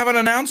didn't have an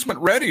announcement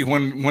ready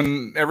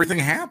when everything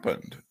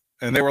happened.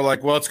 And they were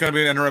like, well, it's going to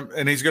be an interim,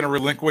 and he's going to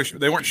relinquish.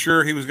 They weren't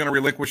sure he was going to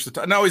relinquish the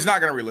title. No, he's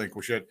not going to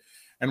relinquish it.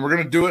 And we're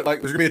going to do it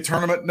like there's going to be a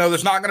tournament. No,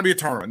 there's not going to be a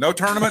tournament. No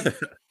tournament.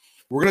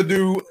 We're going to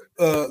do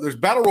there's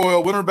Battle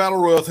Royal. Winner of Battle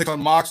Royal takes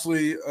on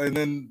Moxley, and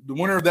then the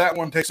winner of that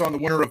one takes on the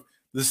winner of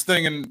this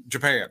thing in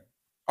Japan.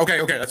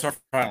 Okay, that's our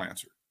final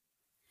answer.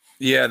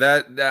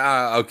 Yeah,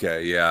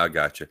 okay, yeah, I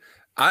got you.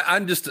 I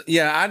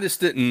just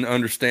didn't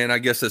understand. I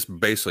guess that's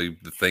basically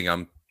the thing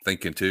I'm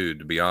thinking too,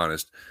 to be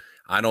honest.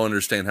 I don't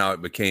understand how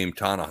it became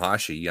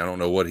Tanahashi. I don't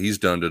know what he's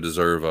done to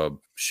deserve a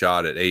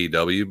shot at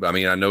AEW. I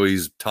mean, I know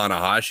he's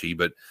Tanahashi,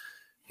 but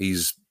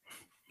he's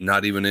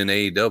not even in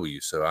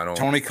AEW, so I don't.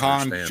 Tony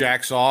Khan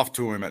jacks off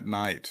to him at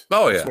night.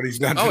 Oh yeah, that's what he's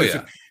done. Oh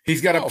yeah,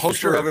 he's got a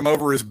poster of him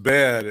over his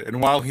bed,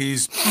 and while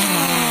he's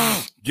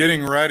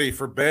getting ready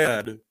for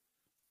bed,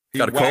 he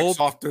got a cold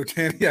off to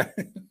 10. Yeah,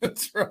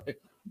 that's right.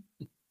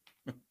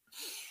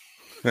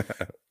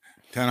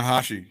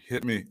 Tanahashi,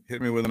 hit me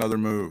with another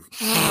move.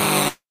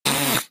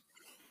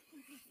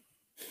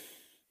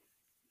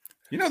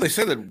 You know, they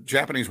say that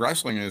Japanese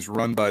wrestling is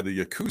run by the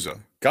Yakuza.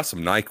 Got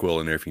some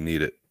NyQuil in there if you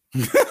need it.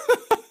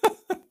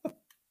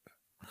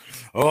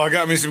 Oh, I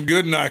got me some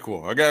good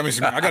NyQuil. I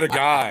got a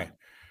guy.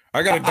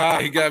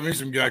 He got me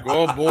some NyQuil.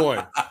 Oh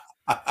boy.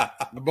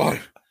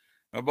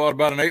 I bought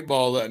about an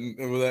 8-ball with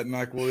that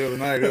NyQuil the other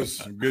night. It was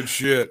some good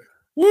shit.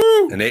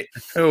 Woo! An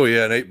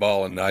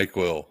 8-ball and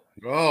NyQuil.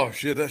 Oh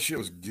shit, that shit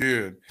was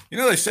good. You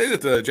know, they say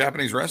that the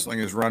Japanese wrestling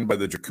is run by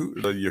the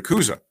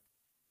Yakuza.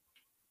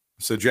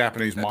 It's a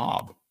Japanese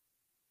mob.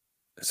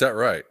 Is that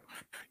right?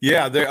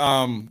 Yeah, they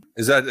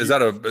is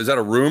that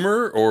a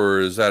rumor,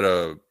 or is that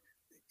a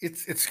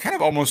it's kind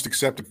of almost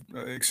accepted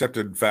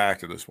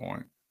fact at this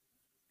point.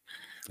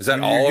 Is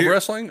that all of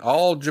wrestling?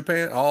 All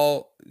Japan?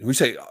 You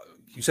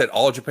said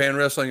all Japan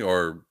wrestling,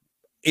 or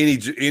any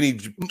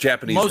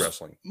Japanese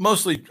wrestling?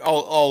 Mostly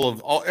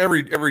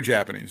every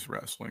Japanese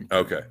wrestling.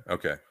 Okay.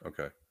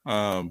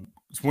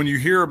 When you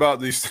hear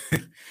about these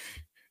things,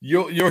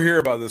 you'll hear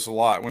about this a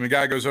lot. When a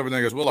guy goes over there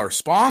and goes, "Well, our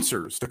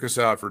sponsors took us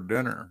out for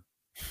dinner."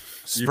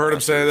 You've heard him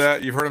say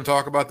that? You've heard him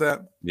talk about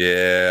that?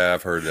 Yeah,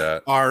 I've heard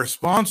that. Our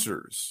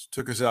sponsors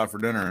took us out for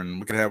dinner,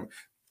 and we could have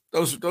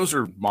those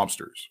are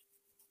mobsters.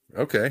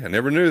 Okay, I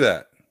never knew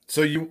that.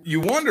 So you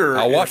wonder.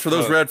 I'll watch for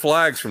those red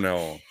flags from now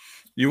on.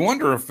 You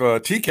wonder if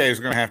TK is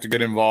going to have to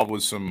get involved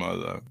with some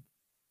the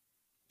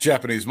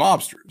Japanese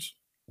mobsters,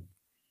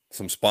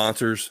 some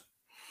sponsors.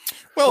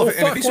 Well,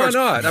 why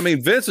not? I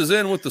mean, Vince is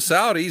in with the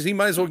Saudis. He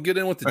might as well get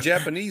in with the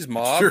Japanese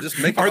mob. Sure. Just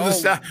make it are the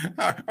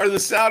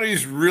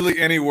Saudis really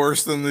any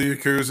worse than the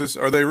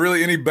Yakuzas? Are they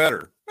really any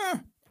better?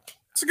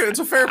 It's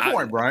a fair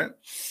point, Bryant.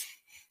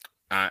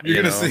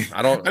 You're gonna see.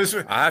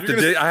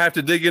 I have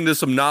to dig into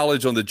some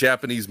knowledge on the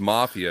Japanese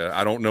mafia.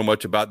 I don't know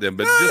much about them,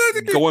 but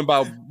just going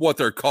by what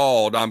they're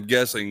called, I'm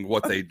guessing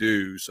what they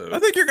do. So I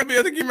think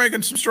you're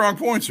making some strong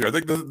points here. I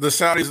think the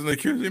Saudis and the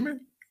Yakuzas,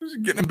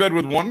 getting in bed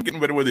with one, getting in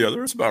bed with the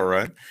other. It's about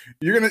right.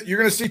 You're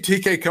gonna see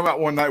TK come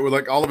out one night with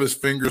like all of his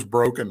fingers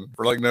broken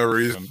for like no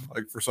reason,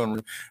 like for some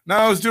reason. No,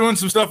 I was doing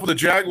some stuff with the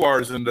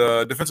Jaguars and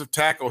defensive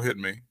tackle hit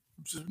me.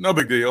 No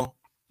big deal.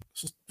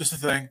 It's just a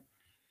thing.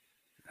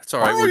 That's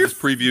all right. We're just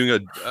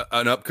previewing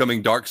an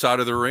upcoming Dark Side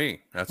of the Ring.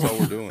 That's all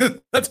we're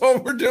doing. That's all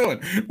we're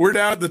doing. We're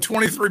down at the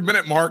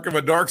 23-minute mark of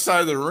a Dark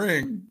Side of the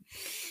Ring.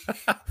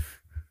 That's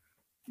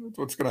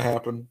what's going to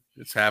happen.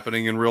 It's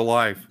happening in real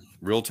life,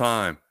 real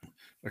time.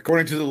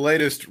 According to the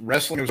latest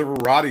Wrestling Observer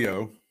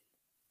Radio,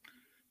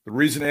 the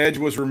reason Edge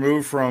was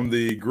removed from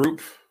the group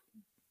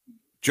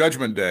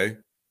Judgment Day,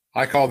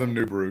 I call them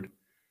New Brood,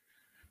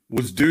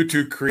 was due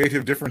to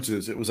creative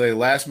differences. It was a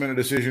last-minute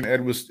decision.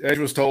 Edge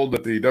was told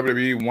that the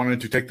WWE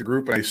wanted to take the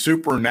group in a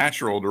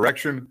supernatural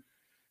direction.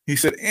 He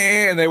said,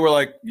 and they were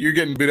like, "You're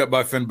getting beat up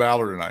by Finn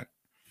Balor tonight."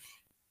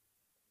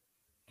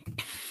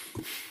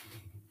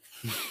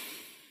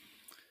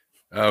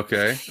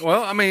 Okay.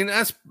 Well, I mean,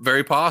 that's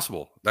very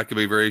possible. That could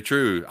be very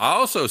true. I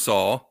also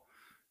saw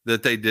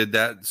that they did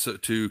that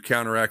to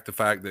counteract the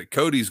fact that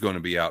Cody's going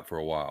to be out for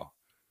a while.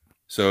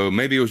 So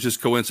maybe it was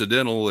just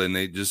coincidental, and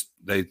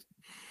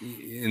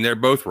they're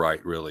both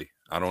right, really.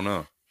 I don't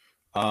know.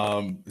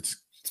 It's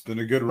been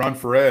a good run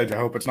for Edge. I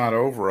hope it's not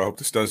over. I hope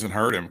this doesn't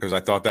hurt him, because I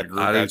thought that group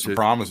had some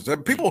promises.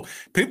 People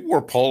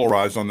were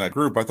polarized on that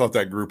group. I thought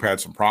that group had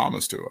some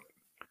promise to it.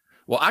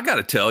 Well, I got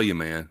to tell you,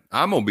 man,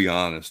 I'm going to be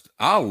honest.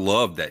 I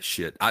love that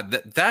shit.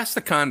 That's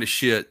the kind of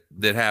shit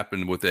that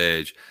happened with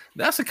Edge.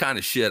 That's the kind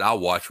of shit I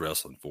watch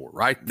wrestling for,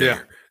 right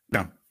there.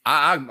 Yeah.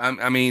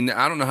 I mean,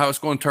 I don't know how it's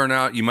going to turn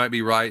out. You might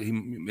be right.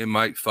 It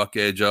might fuck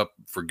Edge up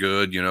for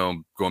good,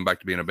 going back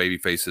to being a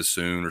babyface this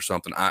soon or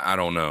something. I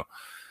don't know.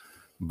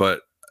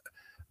 But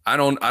I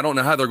don't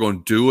know how they're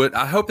going to do it.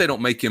 I hope they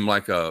don't make him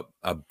like a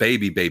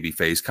baby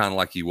face, kind of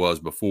like he was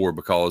before,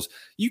 because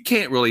you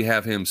can't really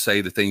have him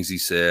say the things he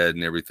said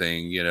and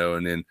everything,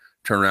 and then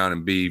turn around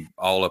and be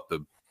all up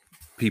the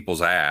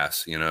people's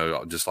ass,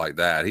 just like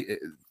that.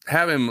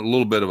 Have him have a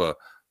little bit of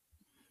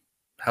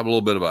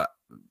a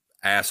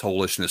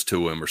assholishness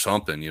to him or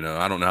something,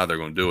 I don't know how they're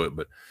going to do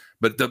it,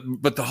 but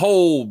the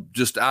whole,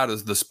 just out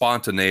of the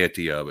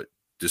spontaneity of it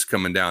just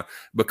coming down,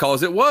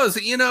 because it was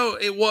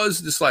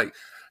just like,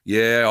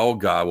 Yeah. Oh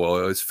God.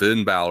 Well, it's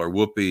Finn Balor,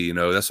 Whoopi. You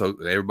know, that's what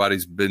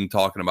everybody's been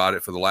talking about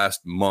it for the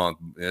last month.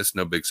 It's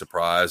no big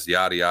surprise.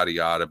 Yada yada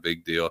yada.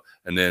 Big deal.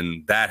 And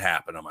then that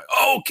happened. I'm like,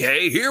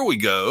 okay, here we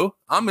go.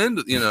 I'm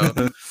into, you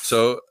know.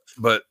 So,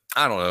 but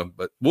I don't know.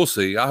 But we'll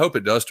see. I hope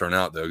it does turn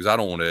out though, because I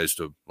don't want Edge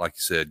to, like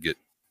you said, get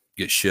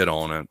shit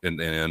on in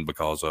the end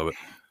because of it.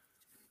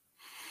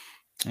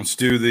 Let's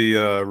do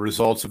the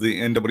results of the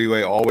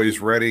NWA Always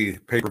Ready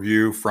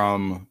pay-per-view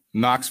from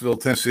Knoxville,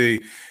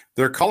 Tennessee.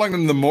 They're calling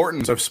them the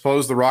Mortons. I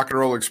suppose the Rock and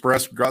Roll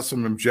Express got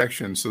some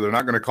objections, so they're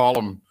not going to call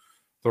them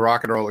the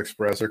Rock and Roll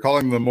Express. They're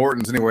calling them the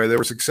Mortons anyway. They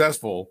were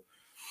successful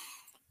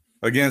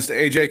against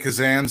AJ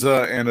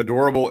Kazanza and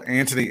adorable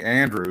Anthony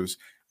Andrews.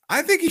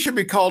 I think he should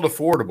be called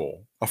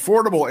affordable.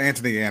 Affordable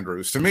Anthony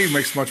Andrews. To me,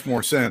 makes much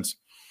more sense.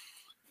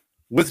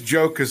 With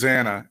Joe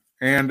Kazana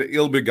and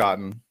Ill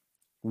Begotten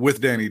with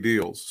Danny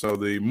Deals. So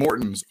the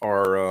Mortons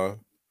are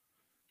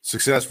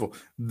successful.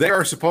 They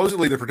are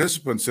supposedly the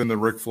participants in the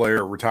Ric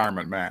Flair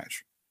retirement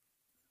match.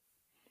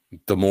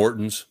 The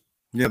Mortons?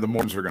 Yeah, the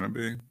Mortons are going to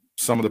be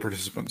some of the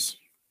participants.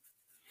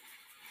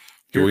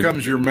 Here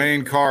comes your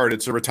main card.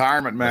 It's a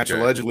retirement match,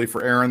 allegedly,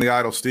 for Aaron the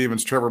Idol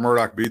Stevens. Trevor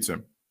Murdoch beats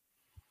him.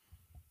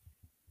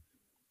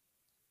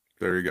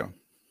 There you go.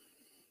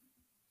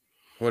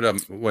 Wait a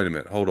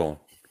minute. Hold on.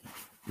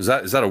 Is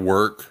that a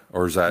work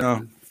or is that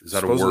no? Is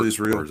that a work? It's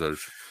real. Or is that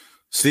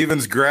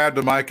Stevens grabbed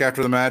the mic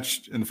after the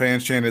match, and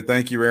fans chanted,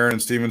 "Thank you, Aaron."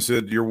 And Stevens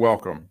said, "You're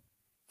welcome."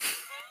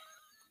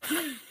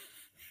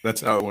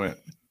 That's how it went.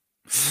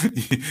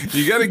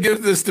 You got to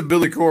give this to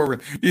Billy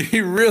Corgan.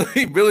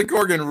 Billy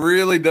Corgan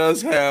really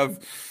does have.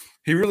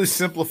 He really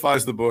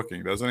simplifies the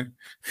booking, doesn't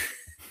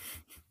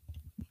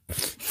he?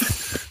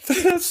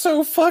 That's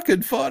so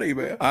fucking funny,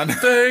 man.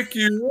 Thank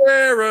you,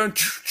 Aaron.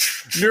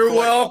 You're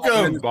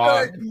welcome. You're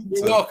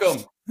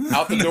welcome.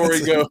 Out the door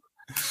you go.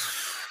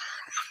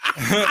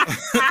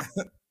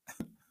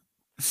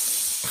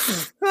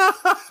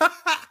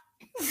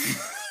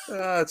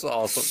 That's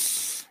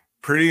awesome.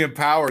 Pretty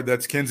empowered.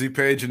 That's Kenzie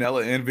Page and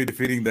Ella Envy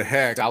defeating the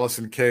Hex,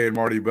 Allison Kay and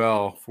Marty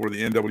Bell for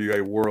the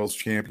NWA World's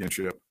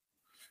Championship,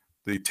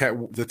 the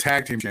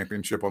tag team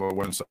championship on the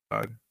women's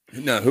side.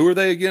 Now, who are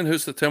they again?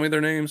 Tell me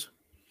their names.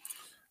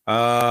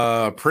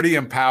 Pretty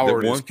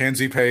empowered is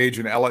Kenzie Page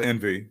and Ella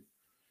Envy,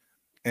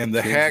 and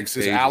the Hex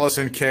is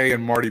Allison Kay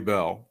and Marty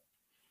Bell.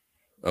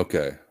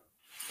 Okay.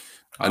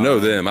 I know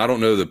them. I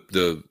don't know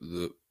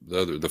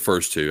the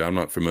first two. I'm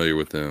not familiar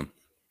with them.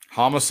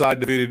 Homicide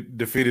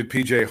defeated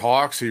PJ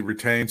Hawks. He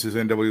retains his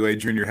NWA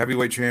Junior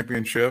Heavyweight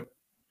Championship.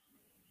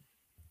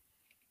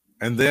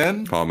 And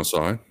then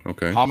Homicide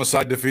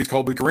defeats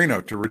Colby Carino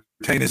to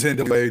retain his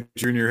NWA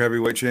Junior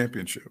Heavyweight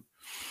Championship.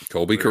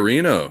 Colby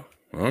Carino.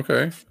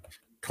 Okay.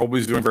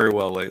 Colby's doing very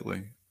well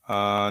lately.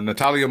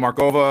 Natalia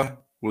Markova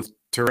with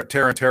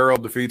Taryn Terrell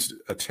defeats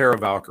Tara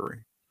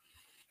Valkyrie.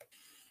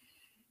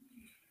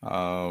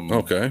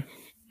 Okay.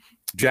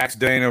 Jax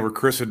Dane over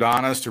Chris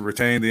Adonis to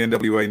retain the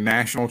NWA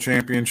National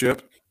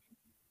Championship.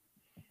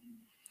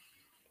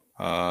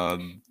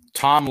 Tom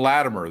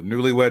Latimer,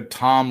 newlywed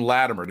Tom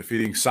Latimer,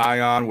 defeating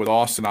Scion with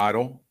Austin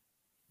Idol.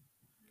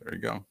 There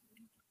you go.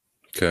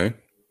 Okay.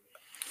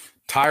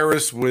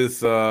 Tyrus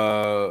with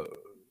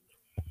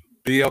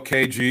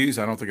BLKGs.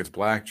 I don't think it's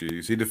Black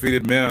G's. He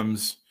defeated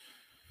Mims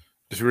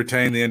to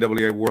retain the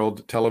NWA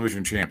World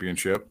Television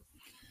Championship.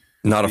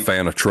 Not a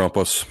fan of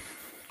Trumpus.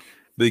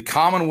 The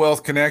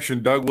Commonwealth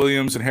Connection, Doug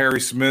Williams and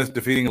Harry Smith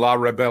defeating La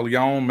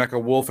Rebellion,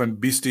 Mecha Wolf and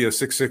Bestia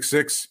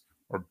 666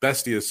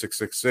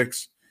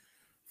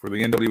 for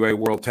the NWA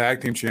World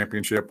Tag Team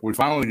Championship. We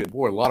finally get, a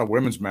lot of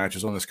women's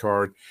matches on this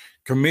card.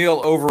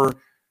 Camille over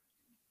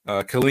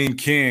Colleen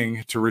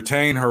King to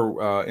retain her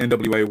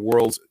NWA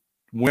World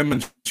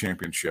Women's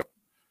Championship.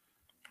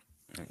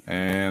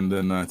 And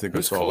then I think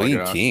that's all Colleen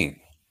I got.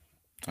 King?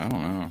 I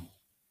don't know.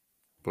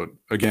 But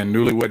again,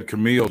 newlywed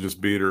Camille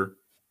just beat her.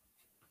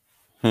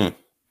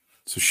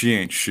 So she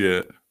ain't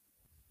shit.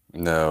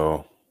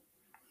 No.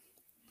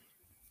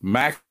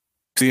 Max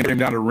came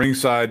down to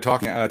ringside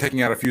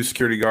taking out a few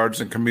security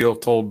guards, and Camille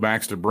told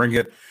Max to bring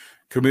it.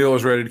 Camille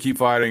was ready to keep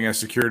fighting as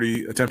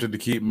security attempted to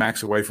keep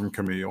Max away from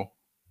Camille.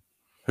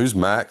 Who's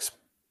Max?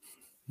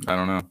 I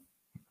don't know.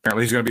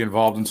 Apparently he's going to be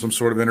involved in some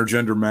sort of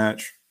intergender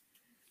match.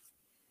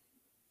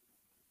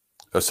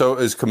 So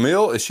is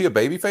she a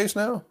babyface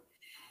now?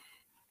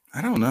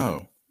 I don't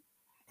know.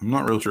 I'm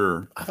not real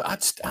sure. I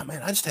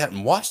just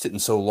haven't watched it in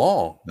so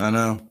long. I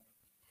know.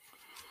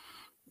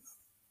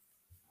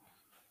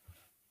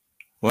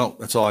 Well,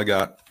 that's all I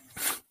got.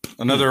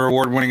 Another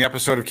award-winning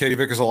episode of Katie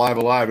Vick is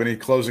Alive. Any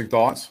closing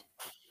thoughts?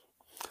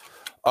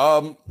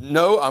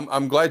 No,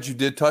 I'm glad you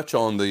did touch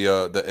on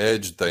the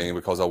Edge thing,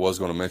 because I was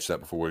going to mention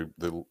that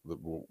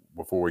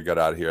before we got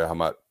out of here,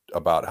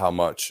 about how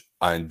much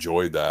I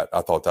enjoyed that.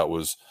 I thought that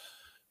was,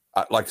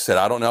 like I said,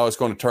 I don't know how it's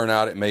going to turn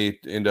out. It may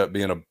end up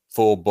being a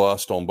full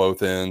bust on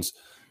both ends,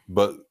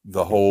 but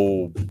the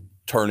whole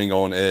turning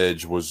on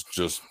Edge was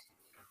just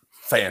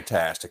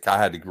fantastic. I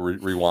had to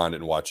rewind it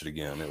and watch it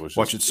again. It was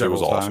watch it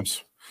several awesome.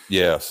 times.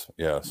 Yes.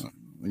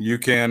 You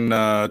can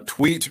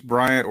tweet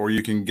Bryant, or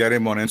you can get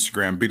him on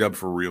Instagram, BDub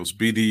for Reels,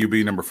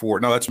 BDUB number 4.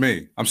 No, that's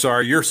me. I'm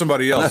sorry. You're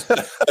somebody else.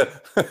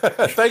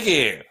 Thank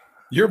you.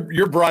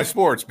 You're Bry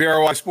Sports,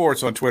 BRY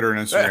Sports on Twitter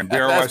and Instagram.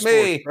 BRY That's Sports.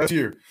 me. That's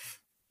you.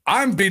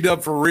 I'm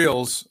BDub for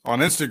Reels on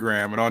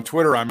Instagram, and on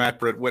Twitter, I'm at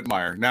Britt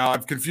Whitmire. Now,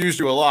 I've confused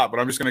you a lot, but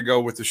I'm just going to go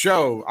with the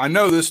show. I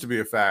know this to be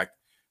a fact.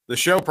 The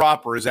show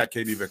proper is at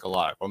KD Vic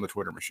Alive on the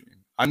Twitter machine.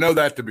 I know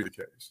that to be the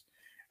case.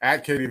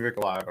 At KD Vic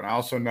Alive. And I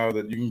also know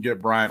that you can get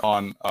Bryant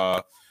on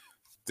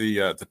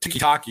the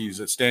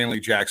Tiki-Takis at Stanley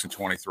Jackson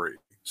 23.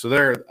 So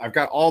there, I've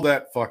got all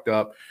that fucked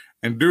up.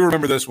 And do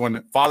remember this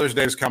one. Father's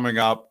Day is coming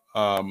up.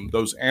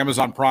 Those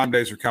Amazon Prime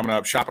days are coming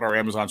up. Shop at our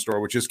Amazon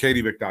store, which is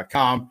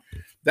kdvic.com.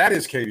 That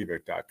is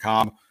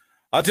kdvic.com.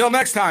 Until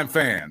next time,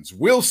 fans,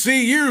 we'll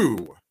see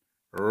you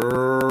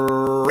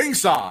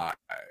ringside.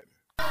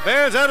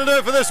 Fans, that'll do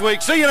it for this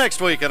week. See you next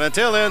week. And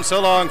until then,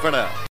 so long for now.